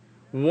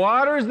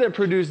 Waters that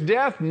produced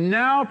death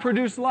now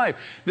produce life.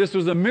 This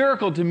was a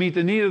miracle to meet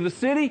the need of the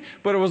city,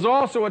 but it was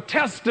also a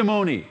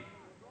testimony.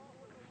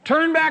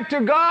 Turn back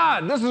to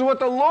God. This is what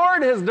the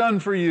Lord has done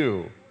for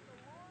you.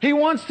 He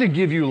wants to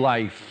give you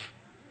life.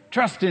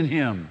 Trust in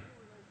Him.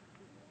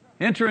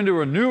 Enter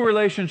into a new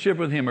relationship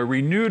with Him, a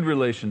renewed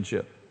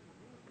relationship.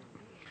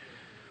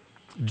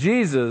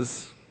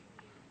 Jesus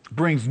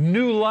brings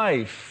new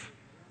life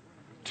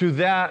to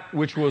that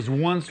which was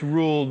once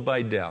ruled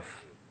by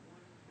death.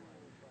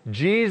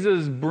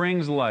 Jesus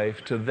brings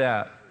life to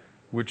that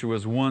which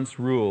was once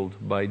ruled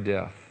by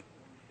death.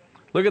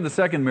 Look at the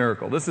second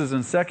miracle. This is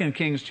in 2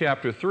 Kings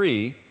chapter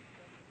 3,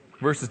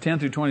 verses 10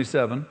 through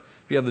 27.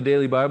 If you have the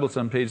Daily Bible, it's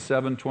on page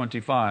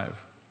 725.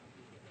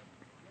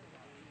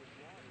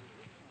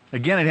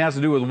 Again, it has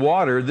to do with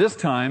water. This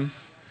time,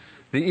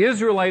 the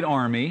Israelite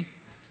army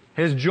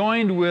has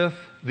joined with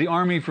the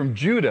army from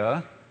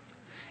Judah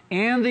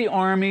and the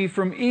army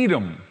from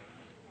Edom.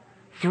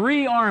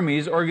 3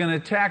 armies are going to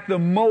attack the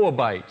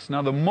Moabites.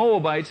 Now, the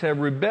Moabites have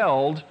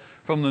rebelled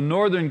from the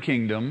northern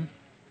kingdom.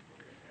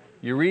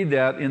 You read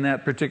that in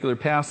that particular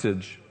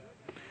passage.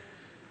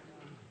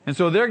 And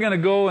so they're going to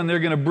go and they're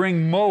going to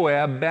bring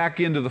Moab back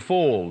into the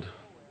fold.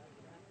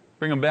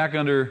 Bring them back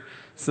under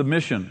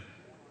submission.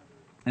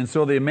 And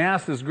so they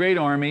amass this great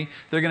army.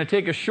 They're going to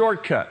take a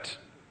shortcut.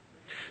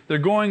 They're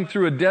going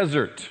through a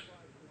desert.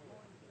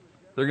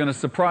 They're going to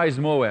surprise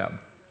Moab.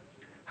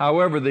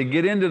 However, they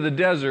get into the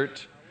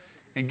desert,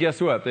 and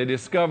guess what? They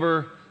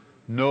discover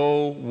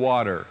no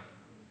water.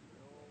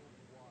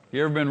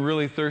 You ever been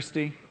really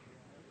thirsty?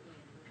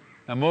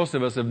 Now, most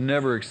of us have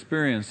never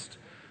experienced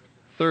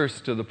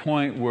thirst to the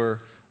point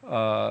where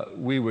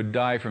we would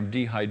die from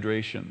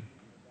dehydration.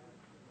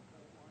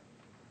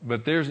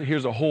 But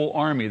here's a whole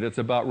army that's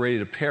about ready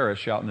to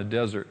perish out in the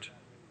desert.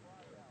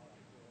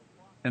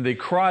 And they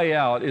cry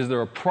out, is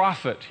there a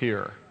prophet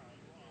here?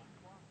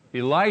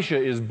 Elisha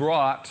is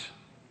brought,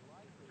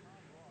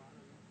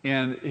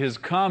 and his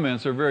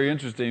comments are very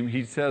interesting.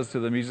 He says to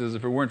them, he says,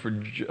 if it weren't for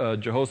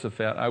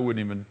Jehoshaphat, I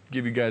wouldn't even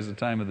give you guys the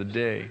time of the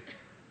day.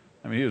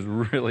 I mean, he was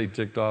really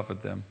ticked off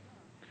at them.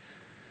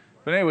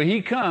 But anyway,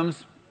 he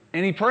comes,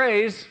 and he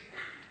prays,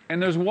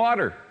 and there's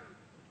water.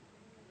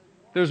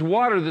 There's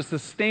water that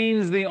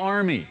sustains the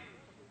army.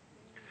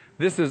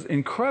 This is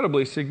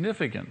incredibly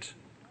significant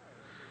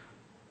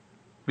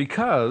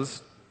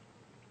because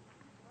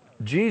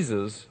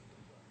Jesus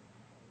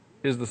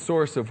is the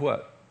source of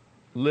what?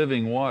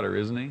 Living water,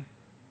 isn't he?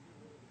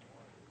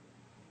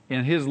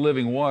 And his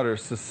living water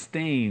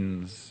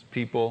sustains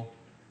people,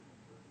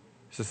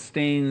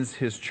 sustains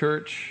his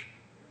church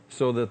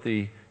so that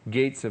the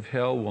gates of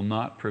hell will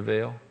not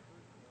prevail.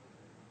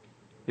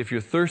 If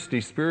you're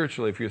thirsty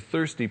spiritually, if you're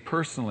thirsty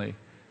personally,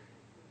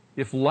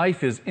 if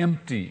life is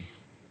empty,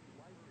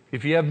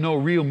 if you have no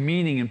real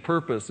meaning and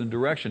purpose and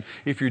direction,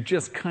 if you're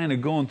just kind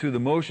of going through the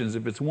motions,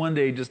 if it's one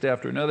day just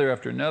after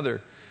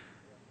another,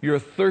 you're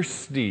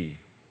thirsty,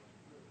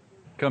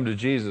 come to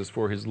Jesus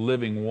for his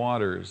living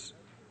waters.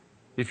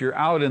 If you're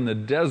out in the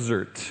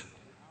desert,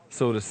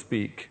 so to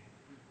speak,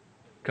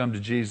 come to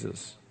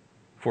Jesus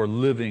for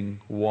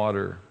living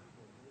water.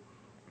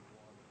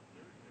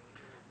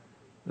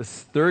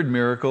 This third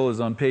miracle is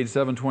on page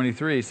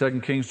 723,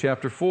 2 Kings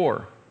chapter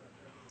 4,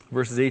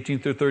 verses 18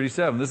 through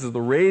 37. This is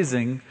the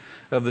raising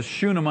of the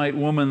Shunammite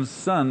woman's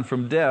son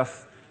from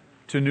death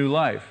to new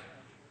life.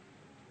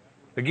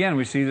 Again,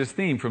 we see this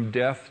theme, from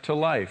death to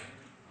life.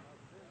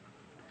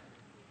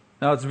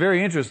 Now, it's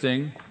very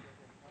interesting.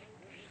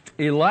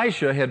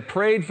 Elisha had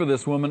prayed for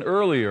this woman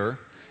earlier,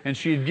 and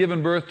she had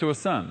given birth to a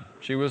son.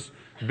 She was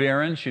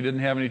barren. She didn't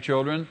have any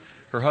children.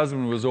 Her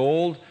husband was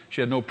old.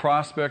 She had no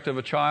prospect of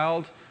a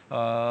child.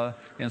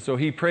 And so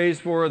he prays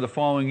for her. The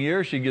following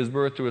year, she gives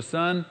birth to a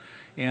son,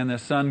 and the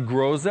son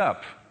grows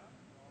up.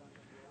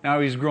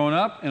 Now he's grown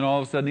up, and all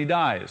of a sudden he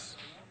dies.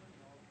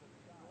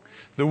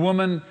 The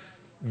woman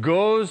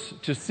goes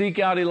to seek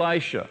out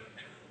Elisha.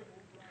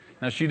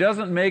 Now, she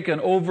doesn't make an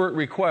overt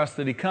request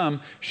that he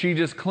come. She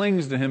just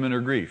clings to him in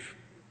her grief.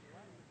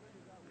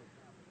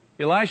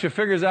 Elisha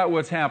figures out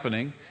what's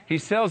happening. He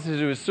tells to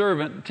his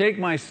servant, take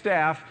my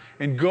staff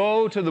and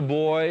go to the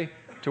boy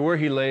to where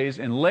he lays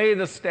and lay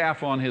the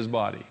staff on his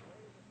body.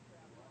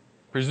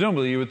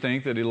 Presumably, you would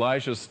think that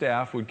Elisha's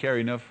staff would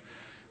carry enough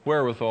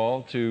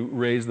wherewithal to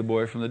raise the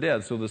boy from the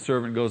dead. So the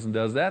servant goes and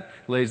does that,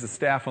 lays the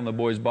staff on the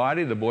boy's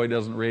body. The boy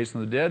doesn't raise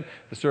from the dead.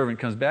 The servant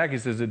comes back. He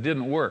says, it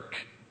didn't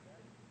work.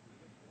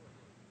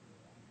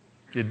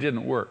 It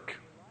didn't work.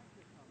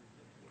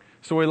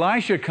 So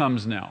Elisha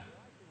comes now.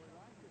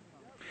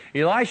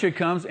 Elisha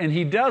comes and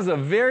he does a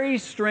very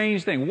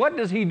strange thing. What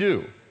does he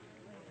do?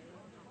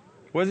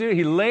 What does he do?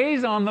 He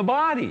lays on the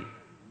body.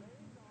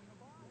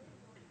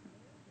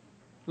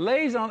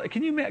 Lays on.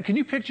 Can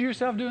you picture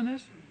yourself doing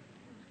this?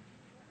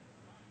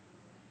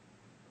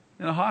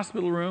 In a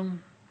hospital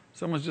room,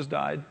 someone's just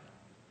died.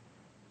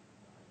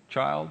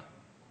 Child.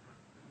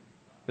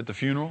 At the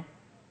funeral.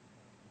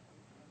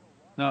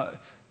 Now,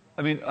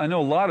 I mean, I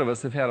know a lot of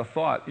us have had a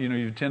thought. You know,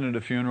 you attended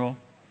a funeral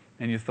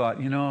and you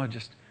thought, you know, I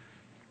just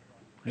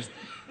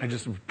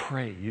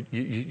pray.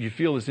 You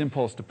feel this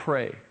impulse to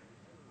pray.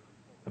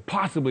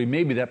 Possibly,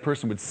 maybe that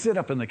person would sit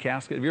up in the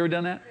casket. Have you ever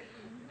done that?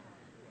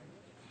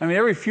 I mean,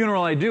 every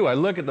funeral I do, I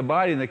look at the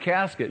body in the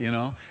casket, you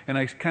know, and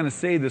I kind of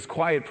say this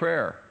quiet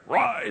prayer.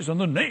 Rise in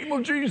the name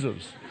of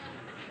Jesus.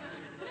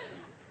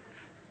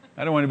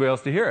 I don't want anybody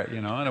else to hear it,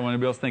 you know. I don't want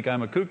anybody else to think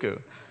I'm a cuckoo.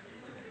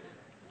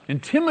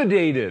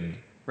 Intimidated,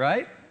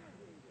 right?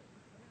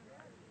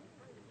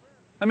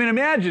 I mean,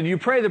 imagine you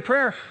pray the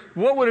prayer.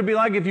 What would it be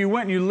like if you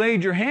went and you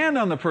laid your hand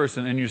on the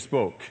person and you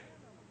spoke?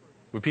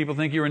 Would people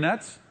think you were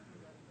nuts?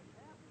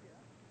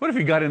 What if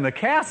you got in the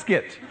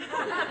casket?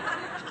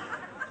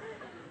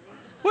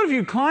 What if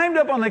you climbed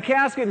up on the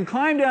casket and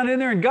climbed down in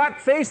there and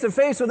got face to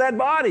face with that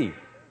body?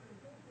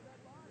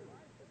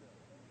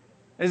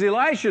 As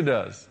Elisha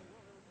does.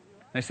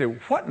 They say,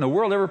 what in the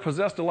world ever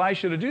possessed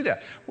Elisha to do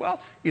that?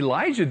 Well,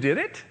 Elijah did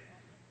it.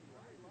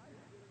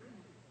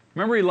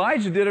 Remember,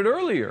 Elijah did it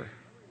earlier.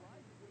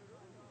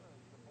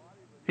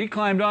 He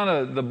climbed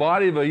on the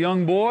body of a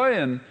young boy,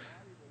 and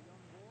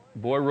the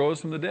boy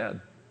rose from the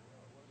dead.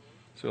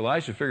 So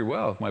Elisha figured,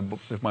 well,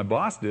 if my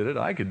boss did it,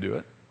 I could do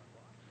it.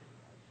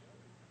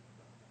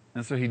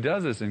 And so he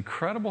does this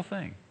incredible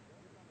thing.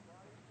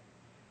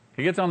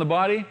 He gets on the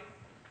body.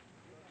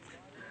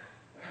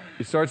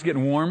 It starts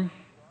getting warm.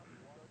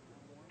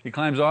 He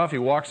climbs off, he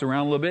walks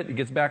around a little bit, he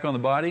gets back on the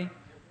body,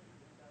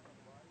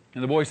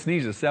 and the boy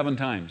sneezes 7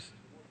 times.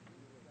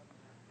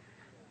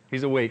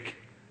 He's awake.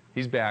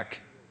 He's back.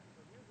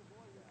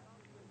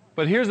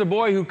 But here's a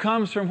boy who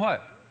comes from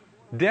what?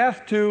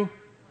 Death to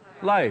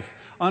life.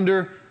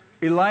 Under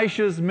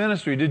Elisha's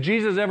ministry. Did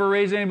Jesus ever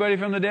raise anybody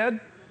from the dead?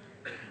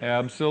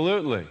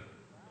 Absolutely.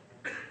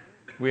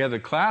 We have the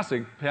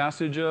classic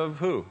passage of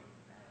who?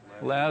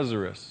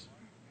 Lazarus.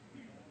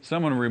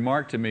 Someone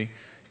remarked to me,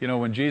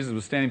 when Jesus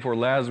was standing before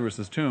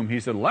Lazarus' tomb, he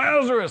said,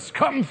 "Lazarus,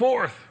 come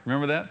forth."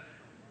 Remember that? Can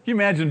you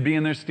imagine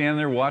being there, standing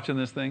there, watching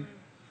this thing?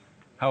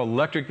 How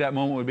electric that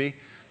moment would be?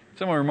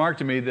 Someone remarked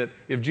to me that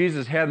if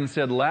Jesus hadn't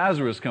said,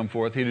 "Lazarus, come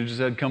forth," he'd have just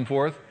said, "Come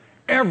forth."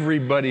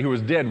 Everybody who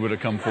was dead would have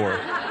come forth.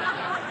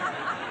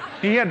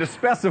 He had to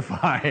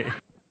specify.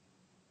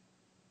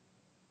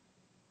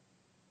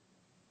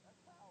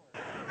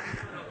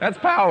 That's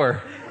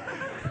power.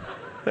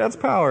 That's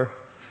power.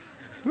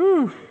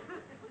 Woo.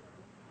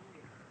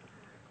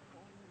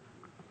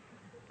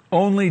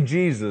 Only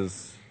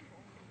Jesus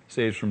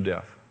saves from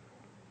death.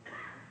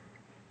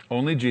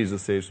 Only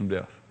Jesus saves from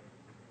death.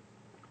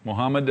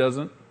 Muhammad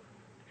doesn't.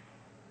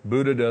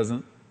 Buddha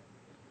doesn't.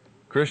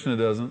 Krishna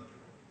doesn't.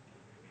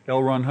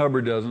 L. Ron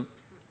Hubbard doesn't.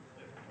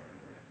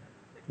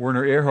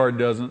 Werner Erhard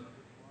doesn't.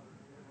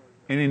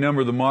 Any number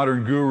of the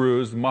modern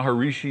gurus,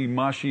 Maharishi,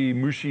 Mashi,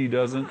 Mushi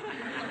doesn't.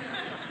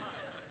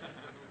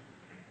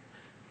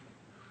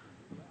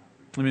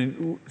 I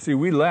mean, see,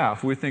 we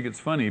laugh, we think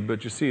it's funny,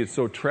 but you see, it's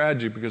so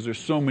tragic because there's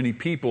so many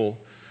people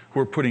who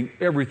are putting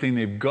everything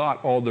they've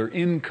got, all their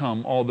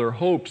income, all their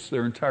hopes,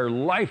 their entire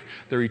life,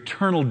 their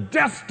eternal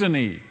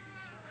destiny,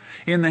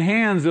 in the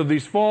hands of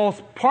these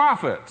false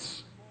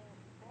prophets,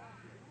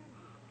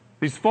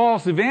 these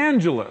false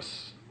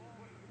evangelists.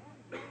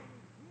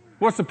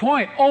 What's the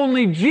point?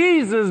 Only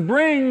Jesus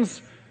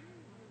brings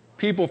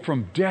people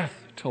from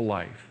death to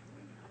life.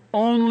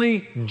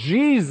 Only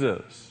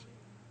Jesus.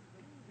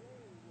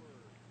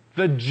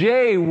 The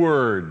J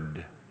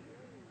word.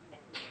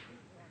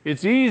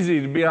 It's easy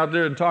to be out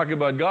there and talk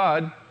about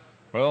God.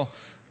 Well,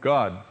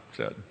 God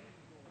said.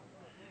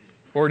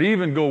 Or to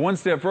even go one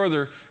step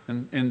further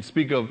and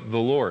speak of the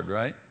Lord,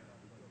 right?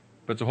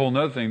 But it's a whole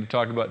other thing to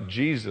talk about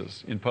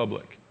Jesus in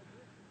public.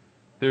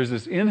 There's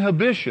this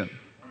inhibition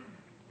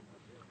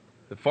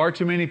that far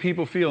too many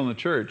people feel in the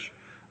church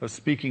of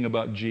speaking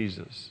about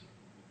Jesus,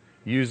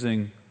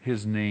 using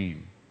His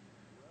name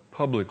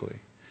publicly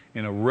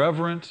in a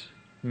reverent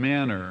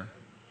manner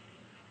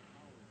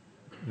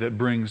that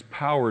brings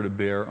power to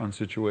bear on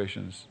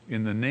situations.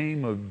 In the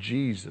name of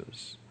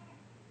Jesus.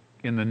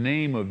 In the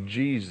name of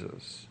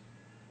Jesus.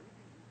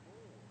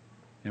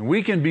 And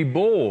we can be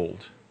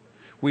bold.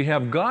 We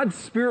have God's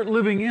Spirit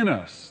living in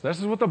us. This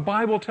is what the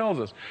Bible tells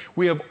us.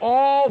 We have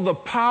all the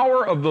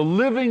power of the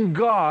living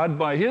God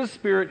by His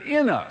Spirit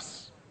in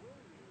us,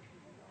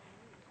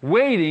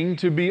 waiting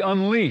to be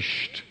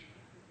unleashed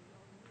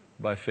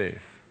by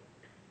faith.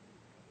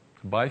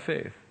 By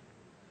faith.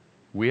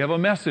 We have a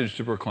message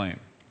to proclaim.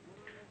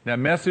 That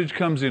message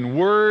comes in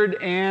word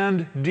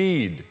and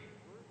deed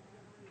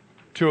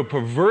to a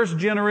perverse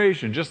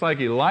generation, just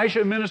like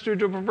Elisha ministered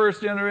to a perverse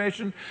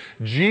generation,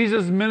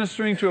 Jesus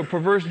ministering to a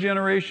perverse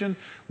generation.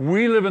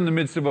 We live in the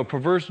midst of a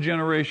perverse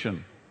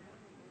generation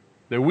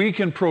that we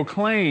can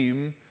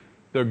proclaim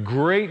the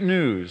great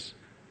news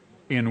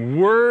in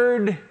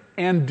word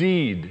and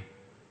deed.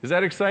 Is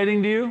that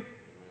exciting to you?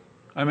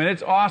 I mean,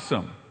 it's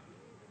awesome.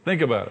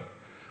 Think about it.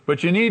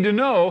 But you need to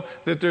know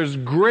that there's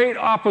great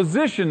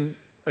opposition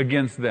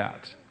against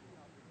that.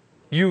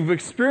 You've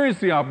experienced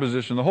the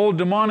opposition. The whole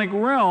demonic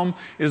realm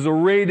is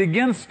arrayed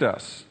against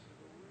us.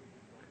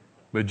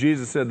 But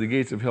Jesus said the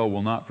gates of hell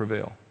will not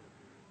prevail.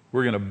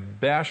 We're going to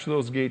bash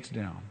those gates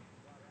down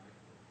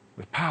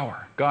with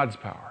power, God's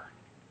power.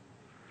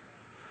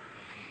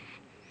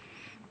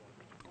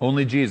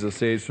 Only Jesus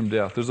saves from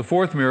death. There's a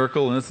fourth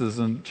miracle, and this is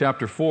in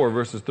chapter 4,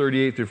 verses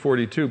 38 through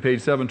 42,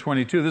 page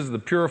 722. This is the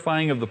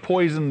purifying of the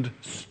poisoned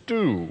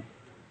stew.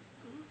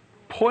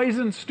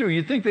 Poisoned stew.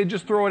 You'd think they'd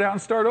just throw it out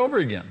and start over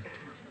again.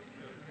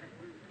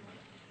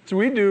 So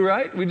we do,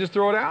 right? We just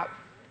throw it out.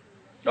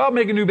 I'll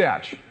make a new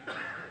batch.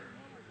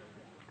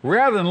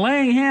 Rather than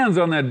laying hands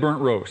on that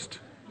burnt roast.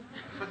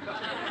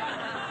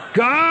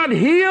 God,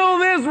 heal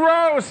this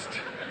roast.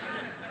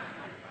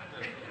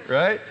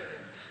 Right?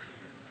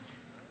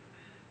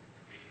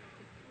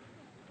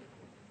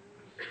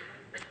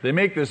 They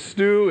make this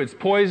stew. It's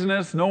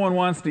poisonous. No one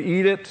wants to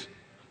eat it.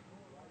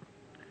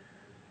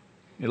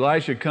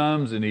 Elisha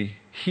comes and he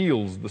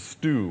heals the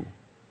stew.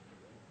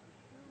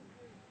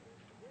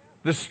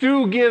 The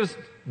stew gives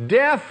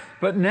death,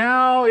 but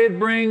now it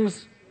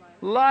brings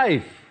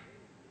life.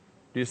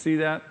 Do you see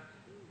that?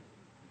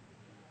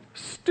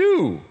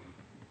 Stew.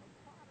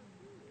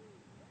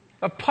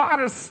 A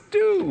pot of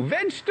stew,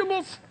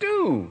 vegetable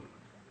stew.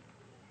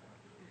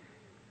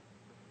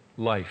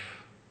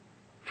 Life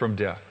from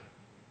death.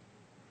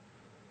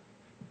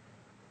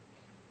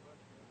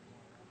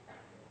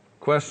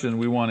 Question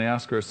we want to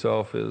ask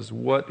ourselves is,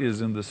 what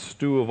is in the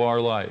stew of our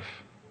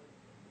life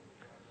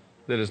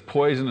that is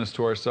poisonous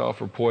to ourselves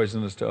or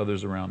poisonous to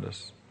others around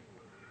us?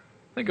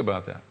 Think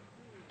about that.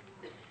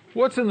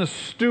 What's in the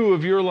stew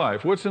of your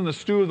life? What's in the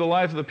stew of the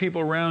life of the people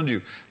around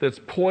you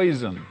that's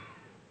poison,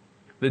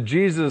 that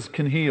Jesus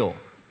can heal?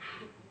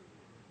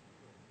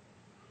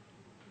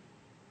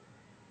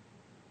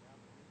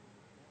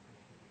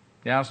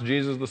 Ask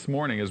Jesus this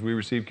morning as we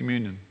receive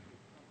communion.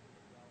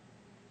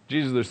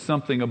 Jesus, there's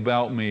something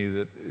about me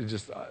that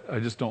I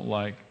just don't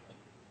like.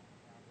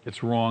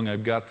 It's wrong.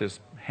 I've got this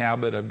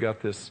habit. I've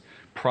got this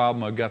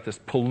problem. I've got this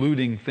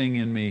polluting thing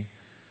in me,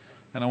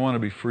 and I want to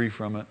be free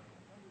from it.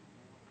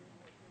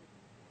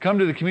 Come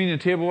to the communion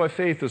table by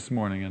faith this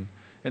morning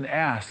and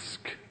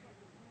ask.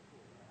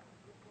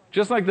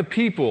 Just like the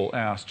people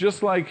asked,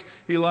 just like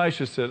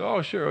Elisha said,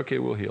 oh, sure, okay,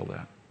 we'll heal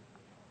that.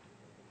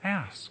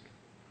 Ask.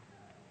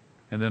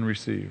 And then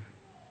receive.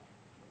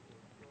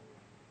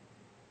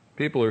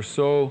 People are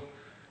so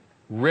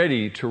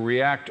ready to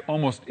react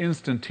almost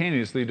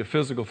instantaneously to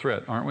physical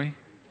threat, aren't we?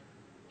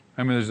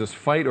 I mean, there's this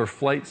fight or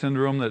flight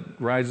syndrome that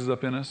rises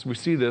up in us. We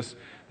see this.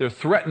 They're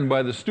threatened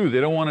by the stew.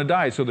 They don't want to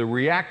die, so they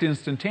react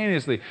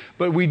instantaneously.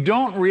 But we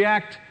don't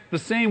react the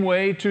same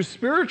way to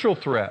spiritual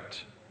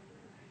threat.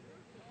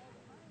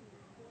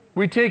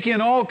 We take in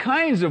all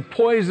kinds of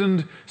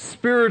poisoned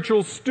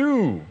spiritual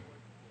stew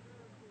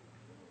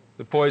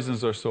that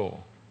poisons our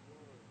soul.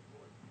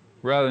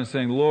 Rather than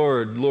saying,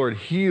 Lord, Lord,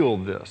 heal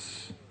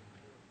this.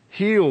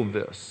 Heal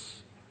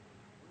this.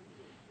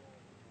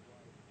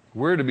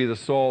 We're to be the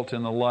salt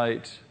and the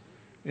light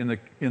in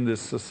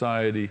this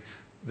society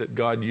that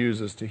God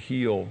uses to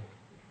heal.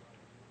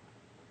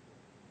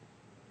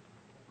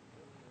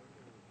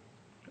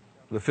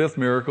 The fifth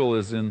miracle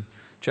is in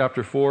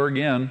chapter 4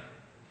 again,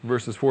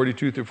 verses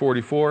 42 through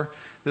 44.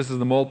 This is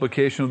the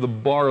multiplication of the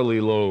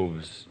barley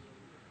loaves.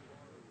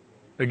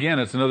 Again,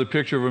 it's another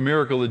picture of a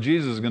miracle that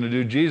Jesus is going to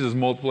do. Jesus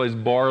multiplies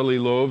barley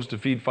loaves to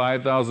feed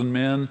 5,000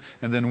 men,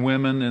 and then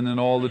women, and then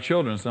all the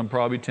children. Some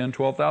probably 10,000,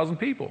 12,000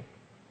 people.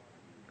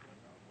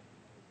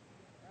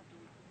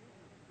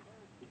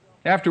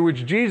 After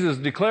which Jesus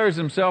declares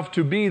himself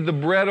to be the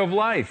bread of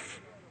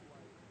life.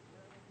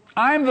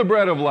 I'm the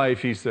bread of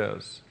life, he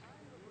says.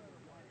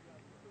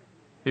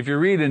 If you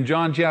read in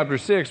John chapter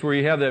 6, where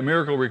you have that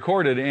miracle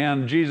recorded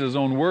and Jesus'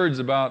 own words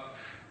about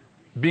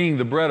being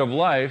the bread of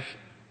life,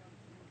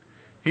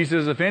 he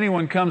says, if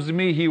anyone comes to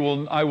me,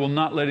 I will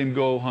not let him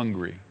go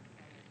hungry.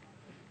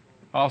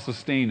 I'll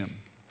sustain him.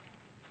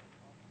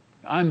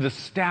 I'm the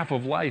staff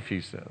of life,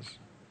 he says.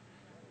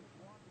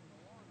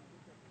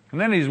 And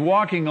then he's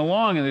walking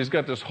along and he's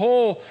got this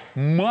whole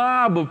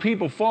mob of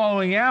people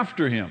following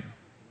after him.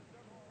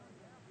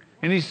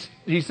 And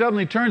he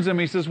suddenly turns to them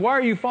and he says, why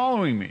are you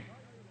following me?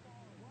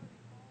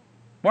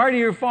 Why are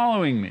you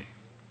following me?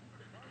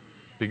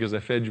 Because I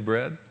fed you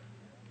bread?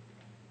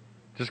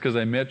 Just because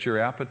I met your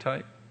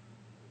appetite?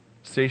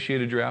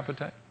 Satiated your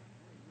appetite?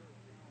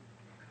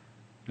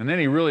 And then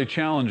he really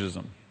challenges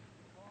them.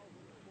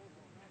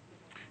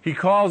 He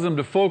calls them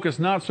to focus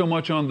not so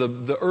much on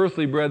the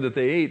earthly bread that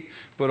they ate,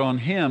 but on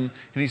him.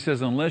 And he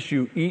says, unless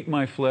you eat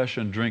my flesh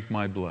and drink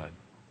my blood,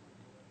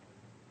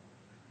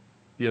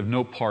 you have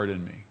no part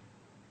in me.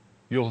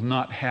 You'll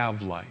not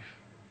have life.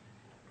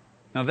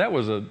 Now that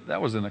was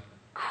an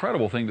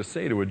incredible thing to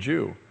say to a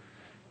Jew,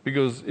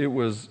 because it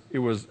was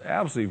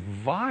absolutely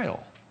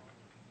vile.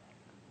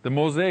 The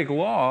Mosaic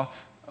law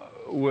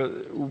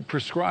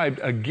prescribed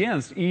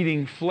against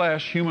eating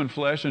flesh, human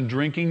flesh, and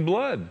drinking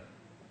blood.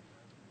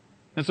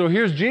 And so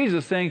here's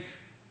Jesus saying,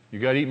 you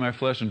got to eat my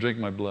flesh and drink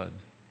my blood.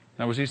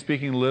 Now, was he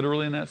speaking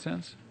literally in that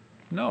sense?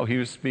 No, he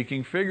was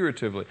speaking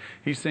figuratively.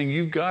 He's saying,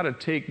 you've got to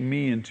take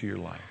me into your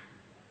life.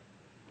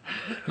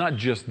 Not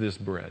just this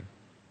bread.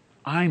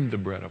 I'm the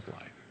bread of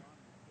life.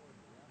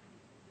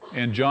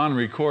 And John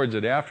records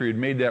that after he'd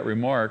made that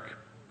remark,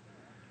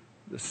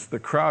 the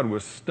crowd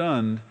was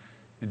stunned.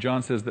 And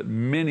John says that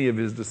many of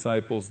his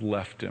disciples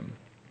left him.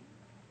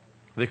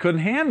 They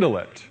couldn't handle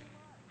it.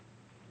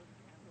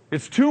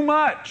 It's too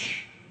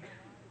much.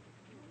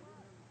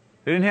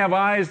 They didn't have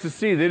eyes to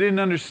see. They didn't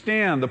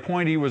understand the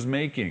point he was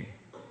making,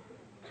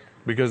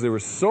 because they were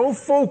so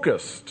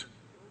focused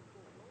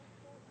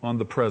on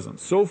the present,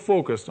 so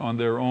focused on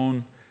their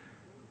own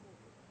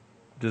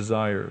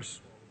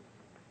desires.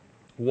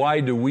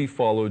 Why do we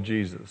follow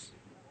Jesus?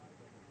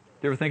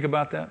 Do you ever think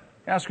about that?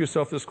 Ask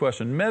yourself this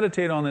question.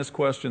 Meditate on this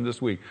question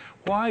this week.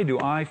 Why do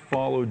I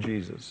follow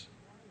Jesus?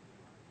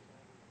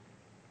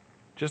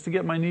 Just to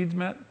get my needs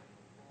met?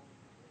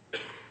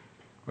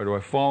 Or do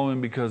I follow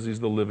him because he's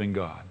the living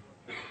God?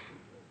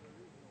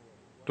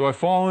 Do I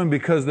follow him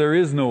because there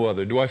is no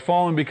other? Do I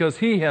follow him because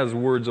he has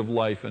words of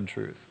life and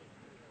truth?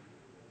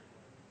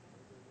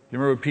 You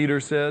remember what Peter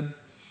said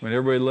when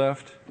everybody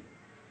left?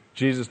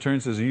 Jesus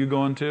turns and says, are you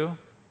going too?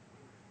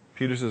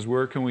 Peter says,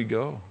 where can we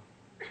go?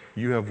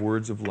 You have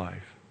words of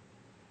life.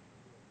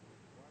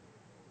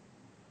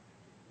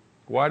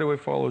 Why do I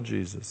follow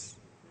Jesus?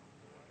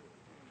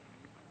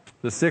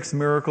 The sixth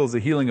miracle is the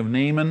healing of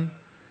Naaman.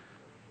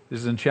 This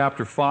is in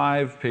chapter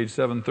 5, page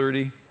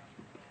 730.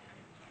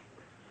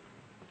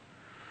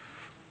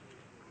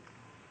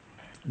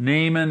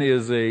 Naaman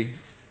is a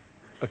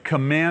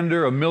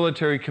commander, a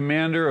military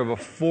commander of a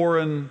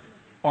foreign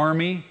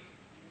army.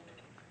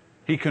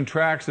 He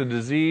contracts a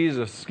disease,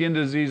 a skin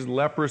disease,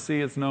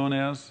 leprosy it's known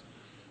as.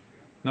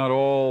 Not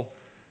all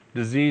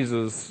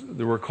diseases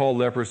that were called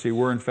leprosy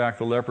were in fact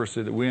the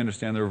leprosy that we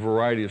understand. There are a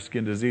variety of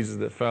skin diseases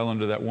that fell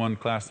under that one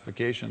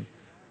classification.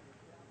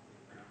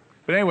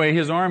 But anyway,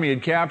 his army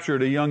had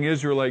captured a young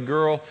Israelite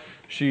girl.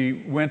 She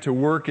went to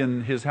work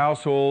in his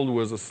household,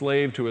 was a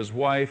slave to his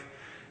wife.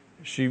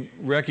 She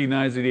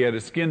recognized that he had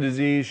a skin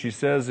disease. She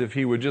says if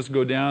he would just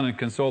go down and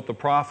consult the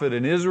prophet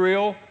in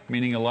Israel,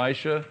 meaning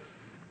Elisha,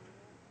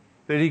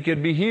 that he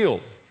could be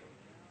healed.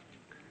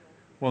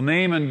 Well,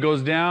 Naaman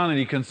goes down and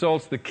he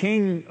consults the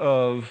king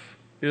of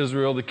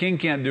Israel. The king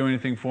can't do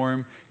anything for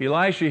him.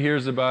 Elisha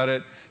hears about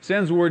it,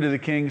 sends word to the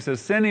king, says,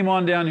 send him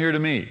on down here to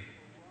me.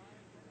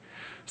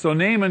 So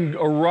Naaman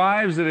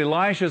arrives at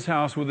Elisha's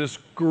house with this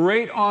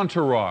great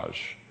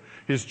entourage.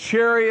 His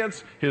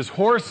chariots, his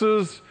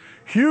horses,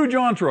 huge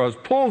entourage,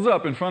 pulls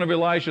up in front of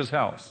Elisha's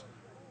house,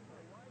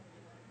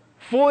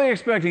 fully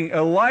expecting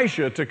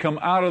Elisha to come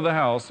out of the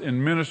house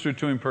and minister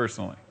to him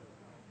personally.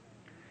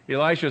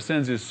 Elisha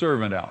sends his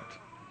servant out.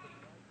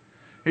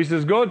 He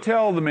says, go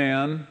tell the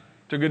man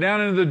to go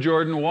down into the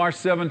Jordan, wash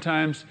 7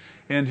 times,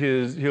 and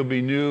he'll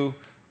be new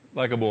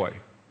like a boy.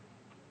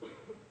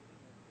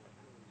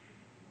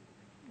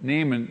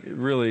 Naaman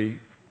really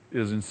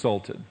is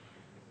insulted.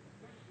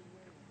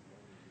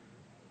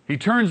 He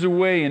turns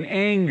away in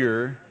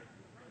anger,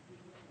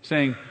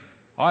 saying,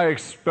 I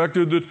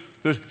expected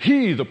that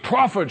he, the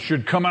prophet,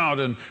 should come out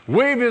and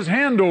wave his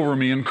hand over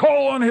me and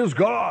call on his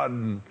God.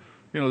 And,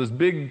 this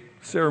big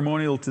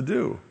ceremonial to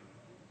do.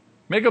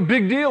 Make a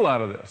big deal out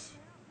of this.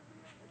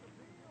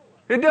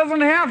 It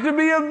doesn't have to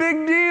be a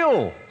big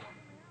deal.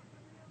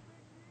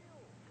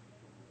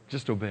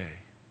 Just obey.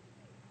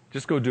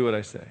 Just go do what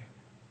I say.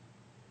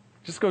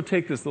 Just go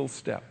take this little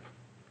step.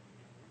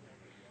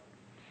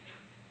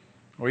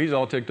 Or he's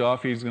all ticked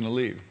off, he's going to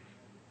leave.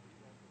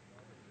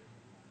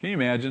 Can you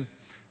imagine?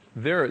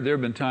 There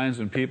have been times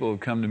when people have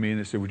come to me and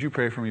they say, would you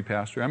pray for me,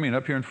 Pastor? I mean,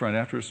 up here in front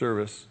after a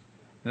service.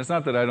 And it's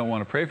not that I don't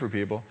want to pray for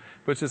people,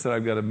 but it's just that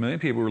I've got a million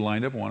people who are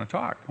lined up and want to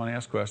talk, want to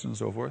ask questions and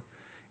so forth.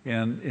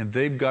 And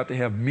they've got to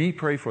have me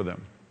pray for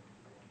them.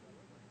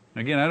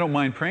 Again, I don't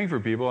mind praying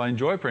for people. I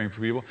enjoy praying for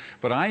people.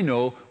 But I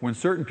know when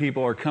certain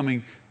people are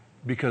coming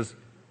because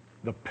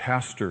the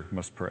pastor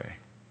must pray.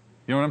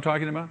 You know what I'm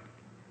talking about?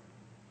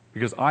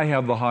 Because I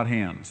have the hot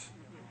hands.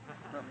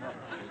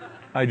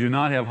 I do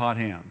not have hot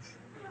hands.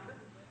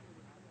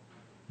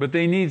 But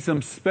they need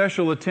some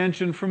special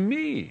attention from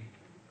me.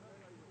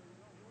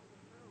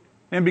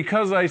 And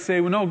because I say,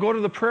 well, no, go to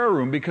the prayer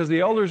room, because the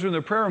elders are in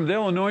the prayer room,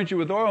 they'll anoint you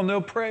with oil and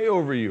they'll pray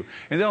over you.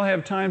 And they'll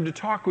have time to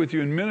talk with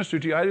you and minister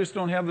to you. I just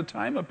don't have the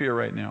time up here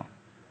right now.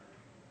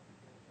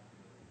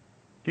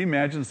 Can you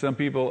imagine some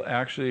people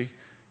actually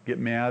get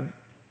mad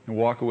and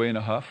walk away in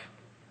a huff?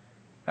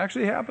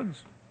 Actually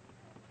happens.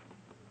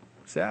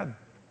 Sad.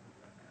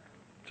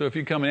 So if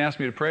you come and ask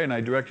me to pray and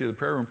I direct you to the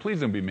prayer room, please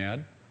don't be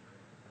mad.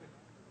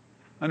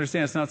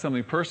 Understand it's not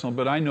something personal,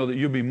 but I know that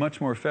you'll be much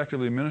more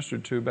effectively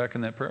ministered to back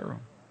in that prayer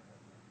room.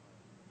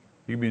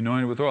 You'll be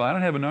anointed with oil. I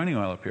don't have anointing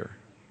oil up here.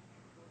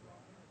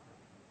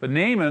 But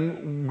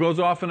Naaman goes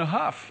off in a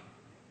huff,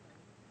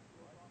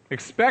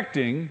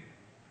 expecting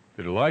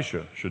that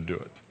Elisha should do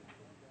it.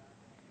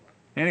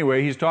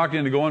 Anyway, he's talked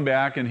into going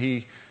back, and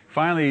he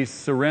finally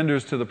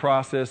surrenders to the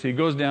process. He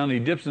goes down, he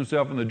dips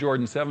himself in the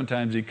Jordan 7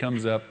 times, he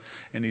comes up,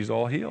 and he's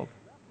all healed.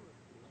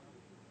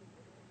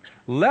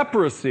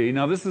 Leprosy,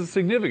 now this is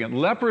significant.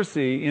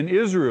 Leprosy in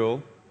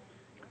Israel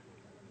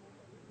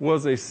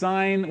was a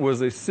sign,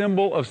 was a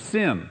symbol of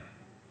sin.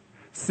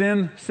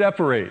 Sin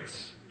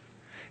separates.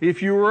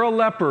 If you were a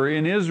leper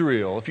in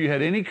Israel, if you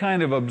had any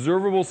kind of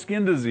observable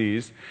skin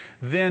disease,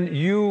 then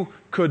you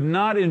could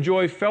not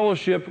enjoy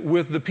fellowship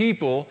with the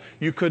people.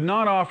 You could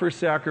not offer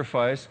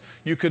sacrifice.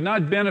 You could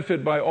not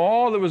benefit by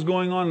all that was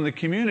going on in the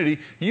community.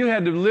 You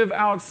had to live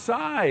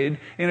outside.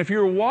 And if you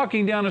were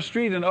walking down a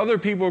street and other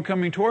people were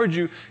coming towards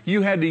you,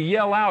 you had to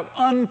yell out,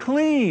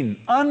 unclean,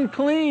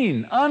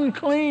 unclean,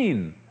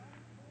 unclean.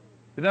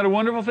 Isn't that a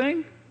wonderful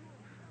thing?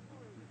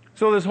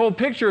 So this whole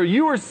picture,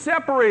 you are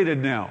separated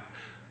now.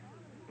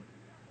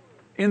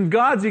 In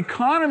God's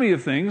economy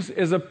of things,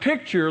 as a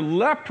picture,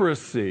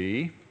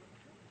 leprosy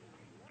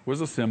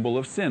was a symbol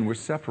of sin, which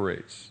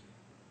separates,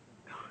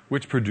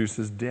 which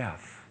produces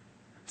death.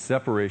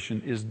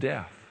 Separation is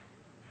death.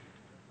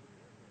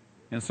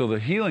 And so the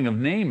healing of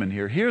Naaman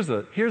here, here's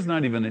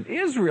not even an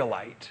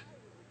Israelite.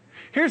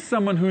 Here's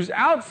someone who's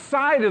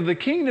outside of the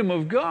kingdom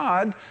of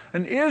God,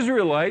 an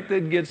Israelite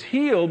that gets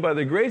healed by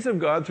the grace of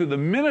God through the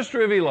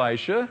ministry of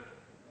Elisha.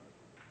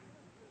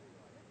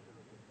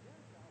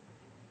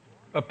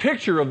 A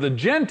picture of the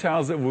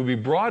Gentiles that will be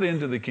brought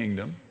into the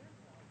kingdom.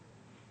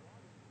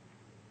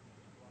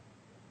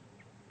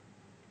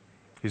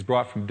 He's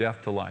brought from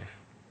death to life.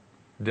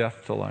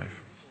 Death to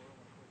life.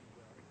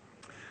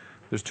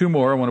 There's 2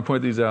 more. I want to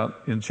point these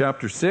out. In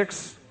chapter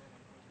 6,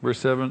 verse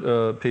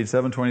 7, page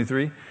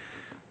 723.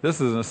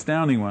 This is an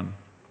astounding one.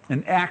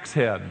 an axe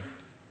head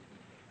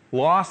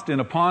lost in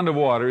a pond of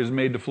water is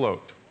made to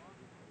float.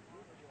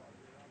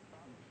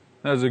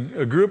 There's a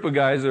group of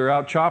guys that are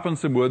out chopping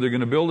some wood. They're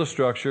going to build a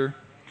structure,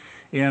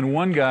 and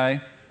one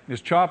guy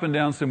is chopping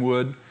down some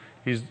wood.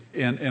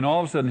 And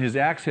all of a sudden his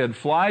axe head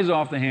flies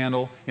off the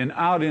handle and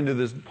out into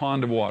this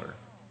pond of water.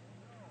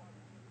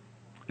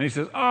 And he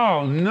says,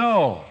 "Oh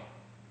no,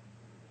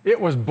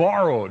 it was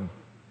borrowed.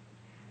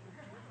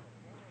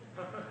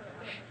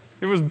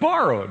 It was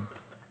borrowed.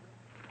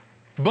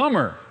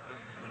 Bummer.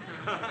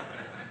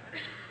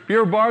 Have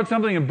you ever borrowed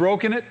something and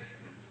broken it?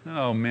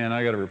 Oh man,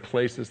 I got to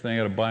replace this thing.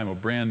 I got to buy him a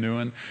brand new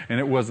one. And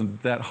it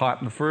wasn't that hot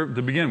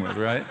to begin with,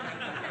 right?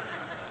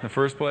 In the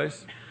first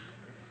place.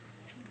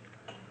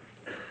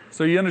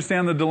 So you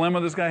understand the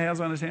dilemma this guy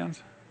has on his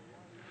hands?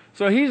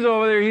 So he's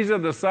over there, he's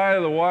at the side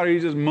of the water,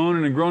 he's just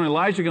moaning and groaning.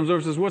 Elisha comes over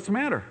and says, "What's the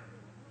matter?"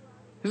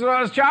 He said,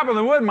 "I was chopping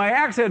the wood, my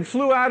axe head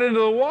flew out into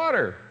the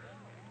water."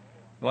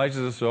 Elisha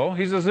says, "So?"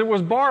 He says, "It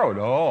was borrowed."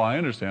 "Oh, I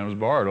understand, it was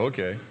borrowed,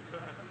 okay."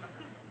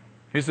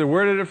 He said,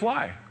 "Where did it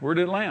fly? Where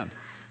did it land?"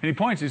 And he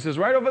points, he says,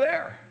 "Right over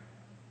there."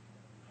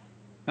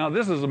 Now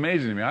this is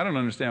amazing to me, I don't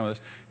understand this.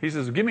 He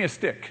says, "Give me a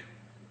stick."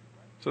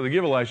 So they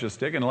give Elisha a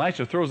stick, and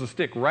Elisha throws the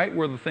stick right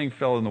where the thing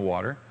fell in the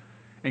water.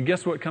 And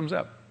guess what comes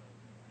up?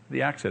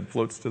 The axe head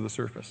floats to the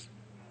surface.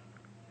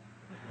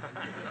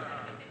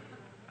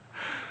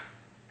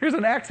 Here's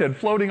an axe head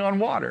floating on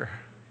water.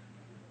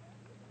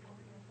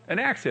 An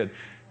axe head.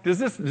 Does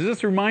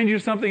this remind you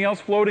of something else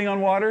floating on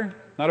water?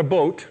 Not a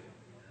boat.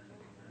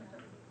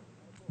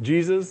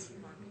 Jesus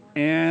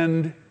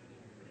and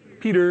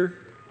Peter.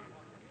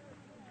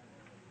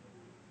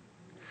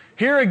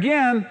 Here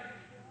again,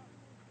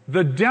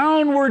 the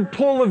downward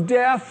pull of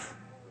death.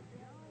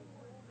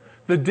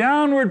 The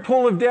downward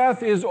pull of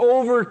death is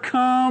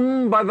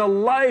overcome by the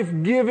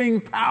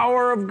life-giving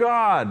power of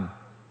God.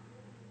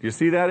 Do you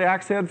see that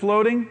axe head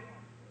floating?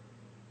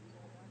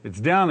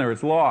 It's down there,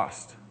 it's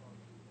lost.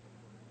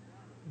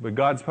 But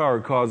God's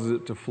power causes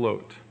it to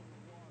float.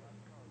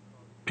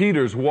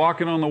 Peter's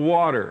walking on the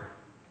water.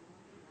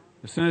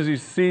 As soon as he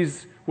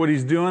sees what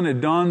he's doing, it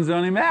dawns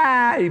on him.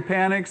 He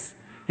panics.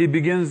 He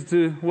begins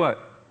to,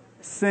 what?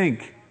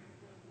 Sink.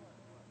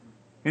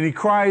 And he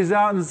cries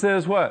out and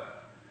says, what?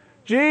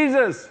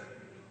 "Jesus,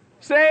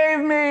 save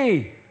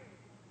me!"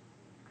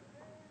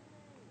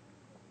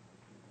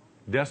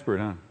 Desperate,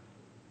 huh?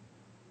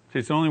 See,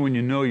 it's only when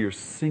you know you're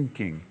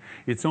sinking.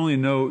 It's only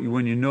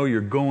when you know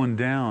you're going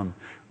down.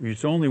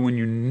 It's only when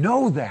you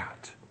know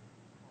that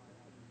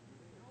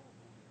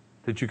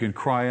you can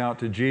cry out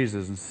to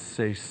Jesus and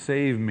say,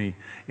 "Save me,"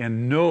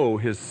 and know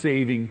His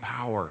saving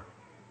power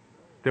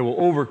that will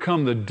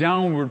overcome the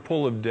downward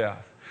pull of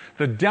death,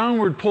 the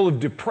downward pull of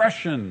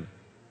depression.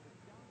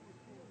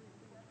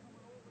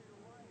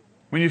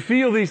 When you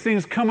feel these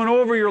things coming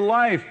over your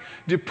life,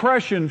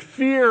 depression,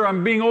 fear,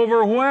 I'm being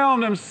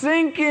overwhelmed, I'm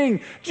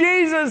sinking,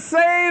 Jesus,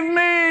 save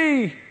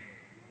me!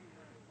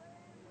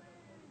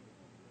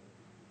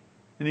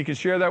 And you can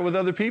share that with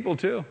other people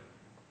too.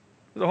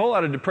 There's a whole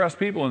lot of depressed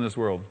people in this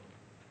world.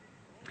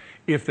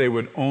 If they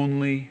would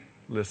only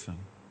listen.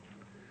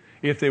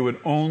 If they would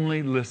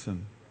only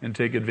listen and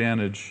take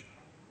advantage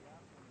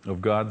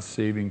of God's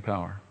saving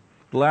power.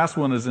 The last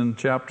one is in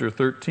chapter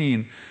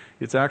 13.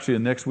 It's actually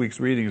in next week's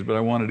readings, but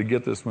I wanted to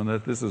get this one.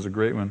 This is a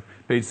great one.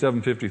 Page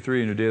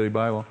 753 in your daily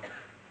Bible.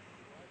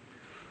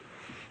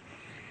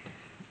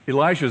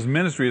 Elisha's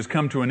ministry has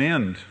come to an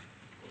end.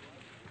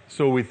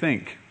 So we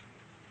think.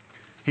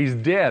 He's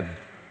dead.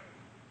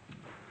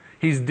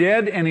 He's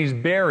dead and he's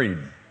buried.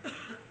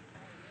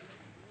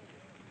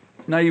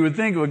 Now you would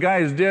think if a guy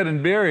is dead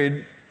and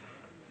buried,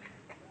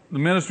 the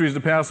ministry is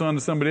to pass on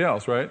to somebody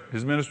else, right?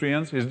 His ministry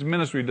ends. His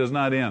ministry does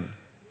not end.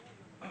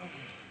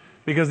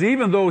 Because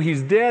even though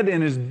he's dead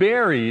and is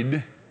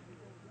buried,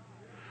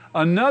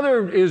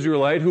 another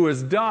Israelite who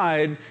has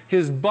died,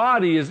 his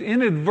body is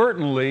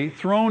inadvertently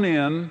thrown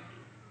in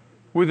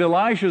with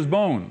Elisha's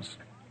bones.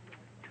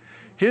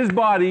 His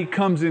body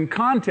comes in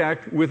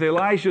contact with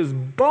Elisha's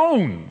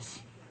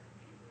bones.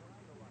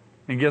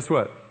 And guess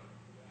what?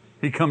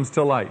 He comes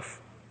to life.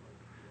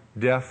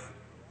 Death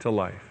to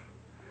life.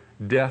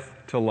 Death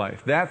to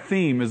life. That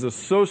theme is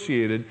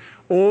associated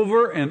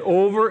over and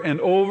over and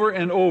over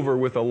and over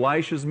with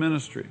Elisha's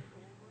ministry.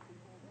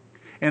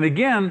 And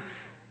again,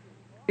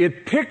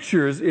 it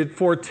pictures, it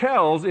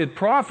foretells, it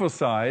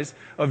prophesies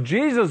of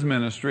Jesus'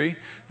 ministry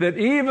that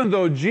even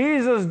though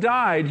Jesus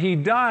died, He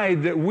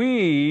died that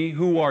we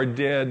who are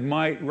dead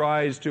might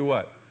rise to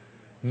what?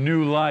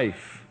 New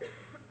life.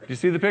 Do you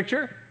see the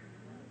picture?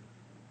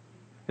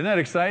 Isn't that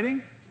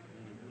exciting?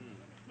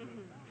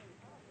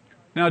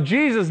 Now,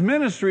 Jesus'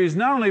 ministry is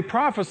not only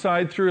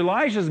prophesied through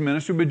Elisha's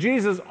ministry, but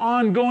Jesus'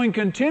 ongoing,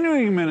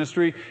 continuing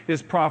ministry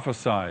is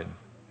prophesied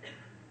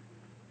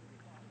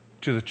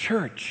to the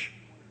church.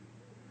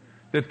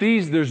 That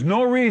there's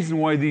no reason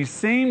why these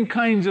same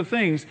kinds of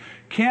things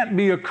can't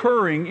be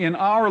occurring in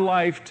our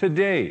life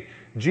today.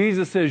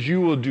 Jesus says, "You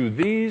will do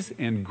these,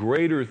 and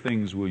greater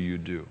things will you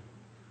do."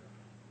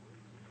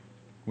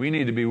 We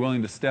need to be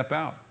willing to step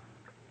out.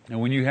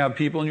 And when you have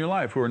people in your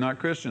life who are not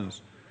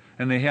Christians,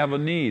 and they have a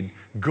need,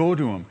 go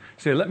to them.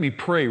 Say, let me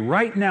pray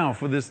right now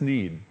for this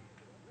need.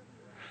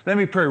 Let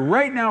me pray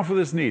right now for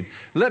this need.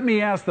 Let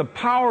me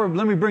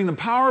bring the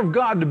power of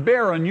God to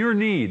bear on your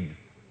need.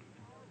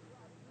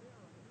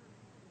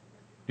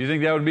 You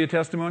think that would be a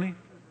testimony?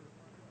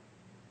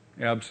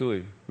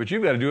 Absolutely. But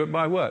you've got to do it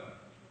by what?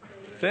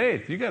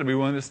 Faith. You've got to be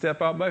willing to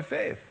step out by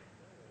faith.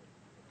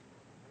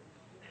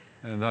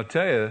 And I'll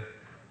tell you,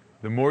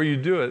 the more you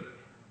do it,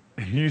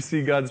 and you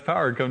see God's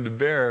power come to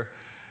bear,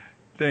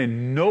 there ain't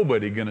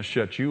nobody going to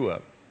shut you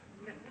up.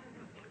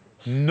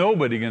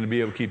 Nobody going to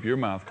be able to keep your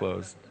mouth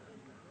closed.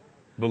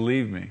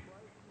 Believe me.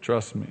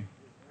 Trust me.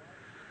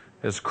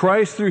 As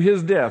Christ through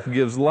His death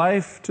gives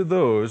life to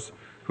those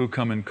who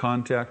come in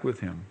contact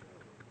with Him.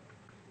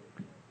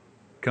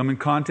 Come in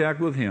contact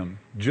with Him,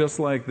 just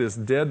like this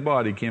dead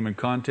body came in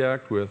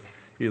contact with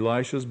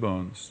Elisha's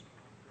bones.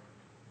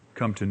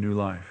 Come to new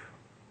life.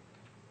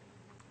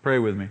 Pray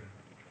with me.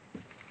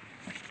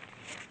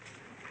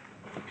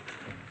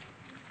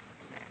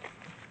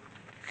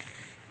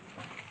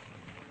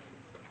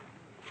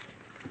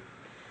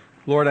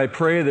 Lord, I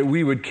pray that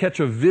we would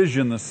catch a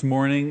vision this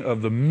morning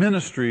of the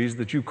ministries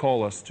that you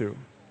call us to.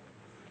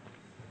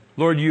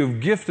 Lord, you've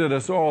gifted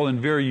us all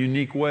in very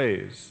unique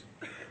ways.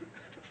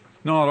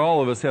 Not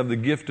all of us have the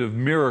gift of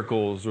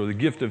miracles or the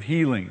gift of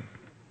healing.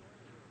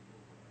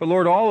 But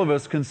Lord, all of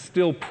us can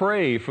still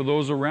pray for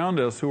those around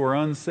us who are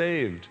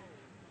unsaved.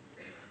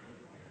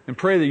 And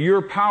pray that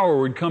your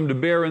power would come to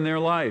bear in their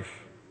life.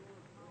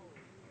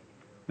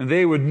 And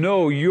they would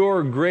know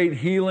your great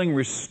healing,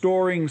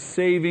 restoring,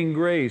 saving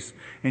grace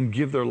and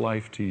give their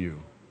life to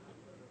you.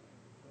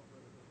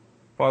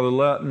 Father,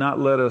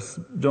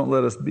 don't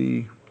let us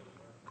be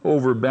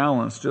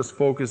overbalanced, just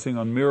focusing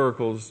on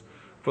miracles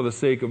for the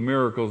sake of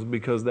miracles,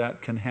 because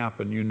that can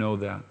happen. You know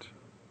that.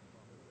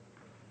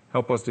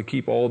 Help us to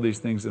keep all these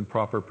things in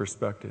proper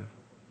perspective.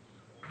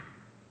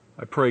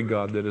 I pray,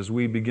 God, that as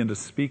we begin to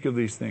speak of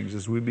these things,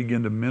 as we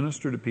begin to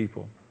minister to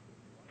people,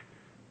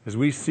 as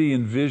we see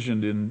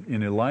envisioned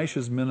in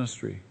Elisha's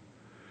ministry,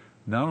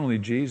 not only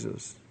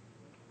Jesus,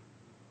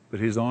 but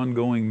His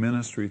ongoing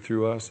ministry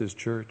through us, His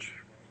church,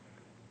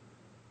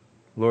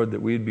 Lord,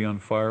 that we'd be on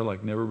fire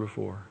like never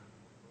before.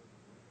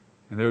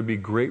 And there would be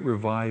great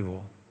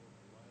revival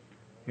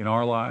in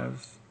our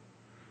lives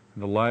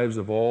and the lives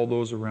of all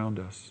those around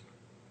us.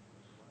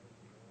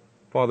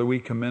 Father, we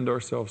commend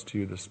ourselves to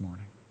you this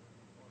morning.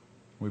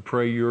 We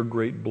pray your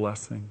great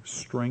blessing,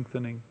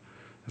 strengthening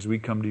as we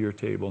come to your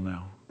table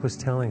now. Was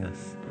telling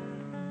us.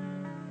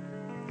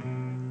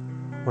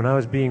 When I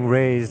was being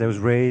raised, I was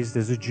raised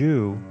as a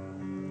Jew,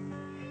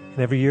 and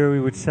every year we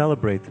would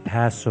celebrate the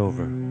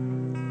Passover.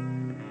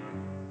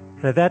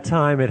 And at that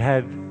time it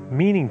had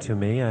meaning to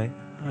me.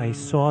 I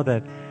saw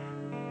that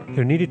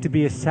there needed to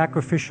be a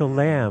sacrificial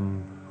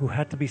lamb who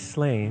had to be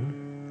slain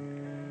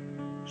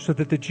so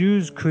that the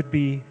Jews could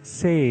be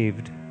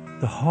saved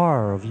the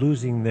horror of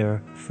losing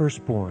their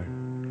firstborn.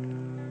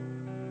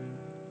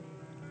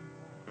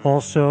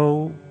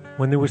 Also,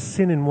 when there was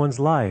sin in one's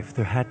life,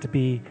 there had to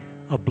be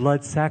a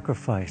blood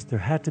sacrifice. There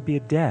had to be a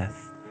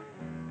death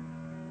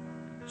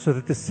so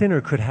that the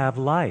sinner could have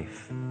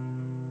life.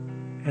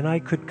 And I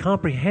could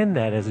comprehend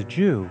that as a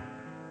Jew.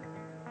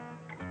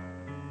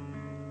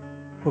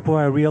 But boy,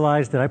 I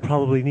realized that I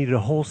probably needed a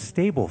whole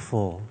stable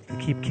full to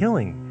keep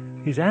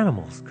killing these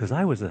animals, because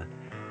I was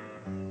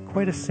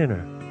quite a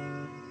sinner.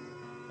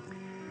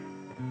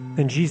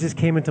 Then Jesus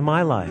came into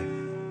my life,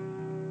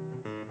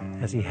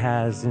 as He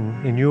has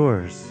in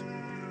yours.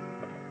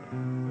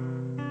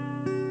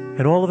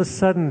 And all of a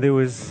sudden there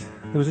was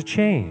a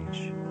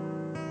change.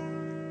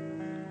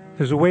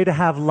 There's a way to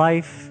have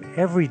life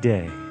every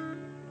day.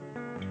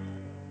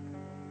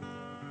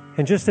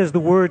 And just as the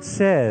Word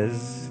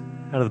says,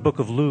 out of the book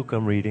of Luke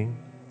I'm reading,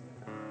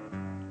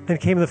 then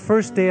came the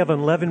first day of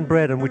unleavened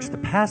bread on which the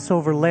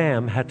Passover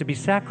lamb had to be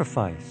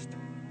sacrificed.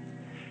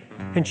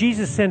 And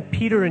Jesus sent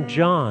Peter and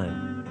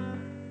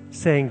John,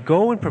 saying,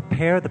 "Go and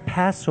prepare the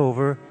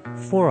Passover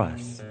for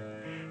us,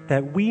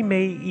 that we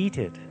may eat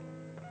it."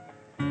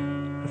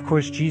 Of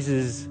course,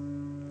 Jesus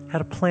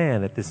had a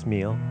plan at this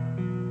meal.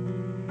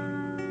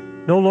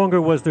 No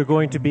longer was there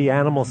going to be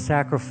animal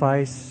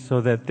sacrifice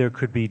so that there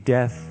could be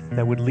death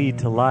that would lead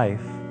to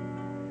life,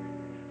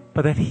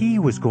 but that He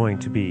was going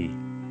to be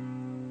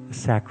the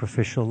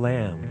sacrificial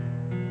lamb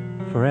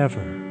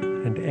forever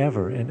and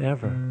ever and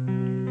ever.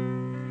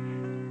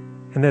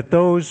 And that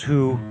those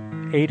who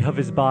ate of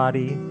His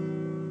body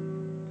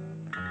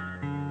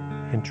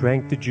and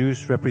drank the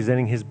juice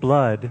representing His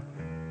blood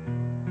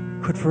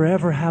could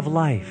forever have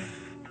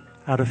life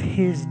out of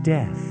His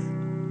death.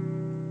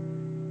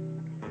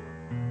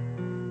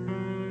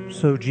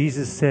 So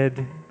Jesus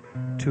said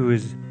to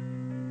His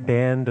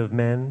band of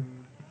men,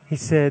 He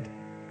said,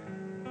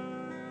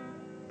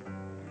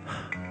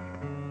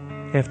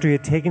 after He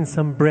had taken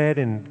some bread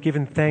and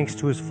given thanks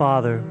to His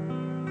Father,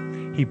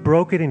 He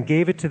broke it and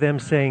gave it to them,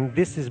 saying,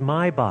 "This is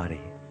my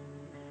body,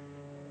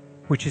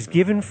 which is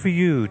given for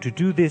you. To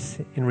do this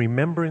in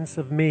remembrance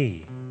of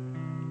me.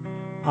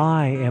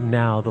 I am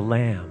now the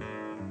Lamb."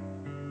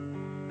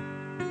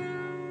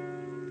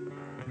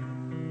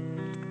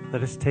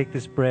 Let us take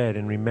this bread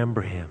and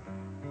remember him.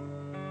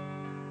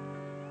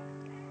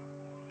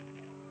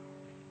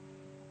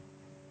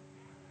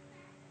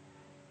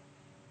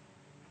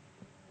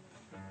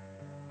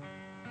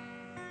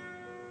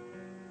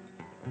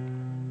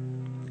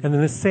 And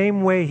in the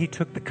same way, he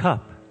took the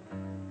cup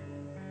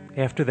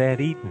after they had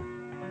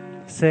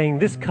eaten, saying,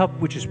 "This cup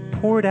which is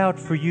poured out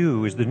for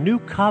you is the new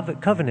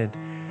covenant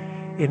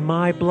in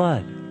my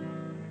blood."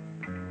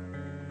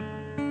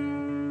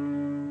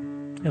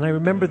 And I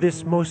remember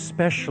this most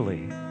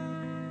specially.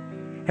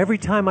 Every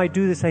time I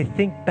do this, I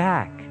think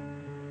back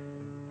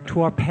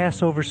to our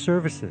Passover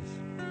services.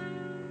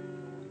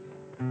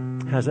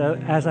 As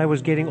I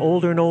was getting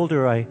older and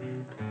older, I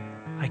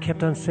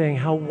kept on saying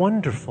how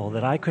wonderful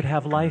that I could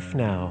have life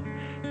now.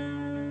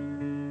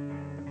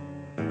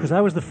 Because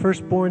I was the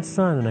firstborn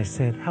son, and I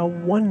said, how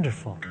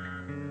wonderful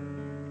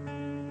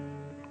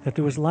that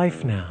there was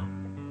life now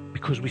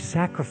because we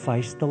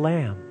sacrificed the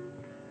lamb.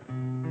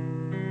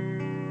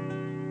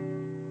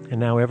 And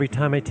now every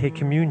time I take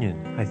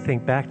communion, I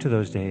think back to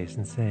those days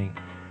and saying,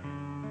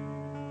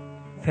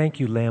 thank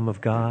you, Lamb of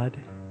God.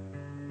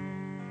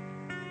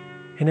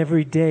 And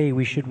every day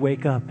we should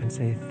wake up and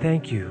say,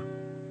 thank you,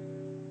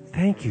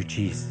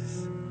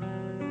 Jesus.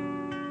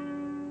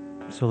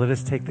 So let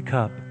us take the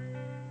cup.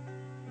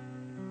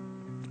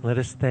 Let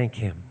us thank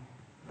him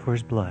for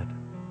his blood.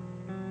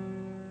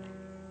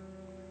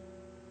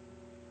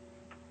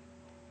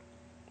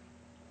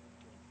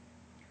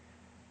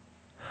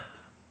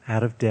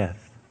 Out of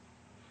death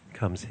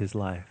comes his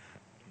life.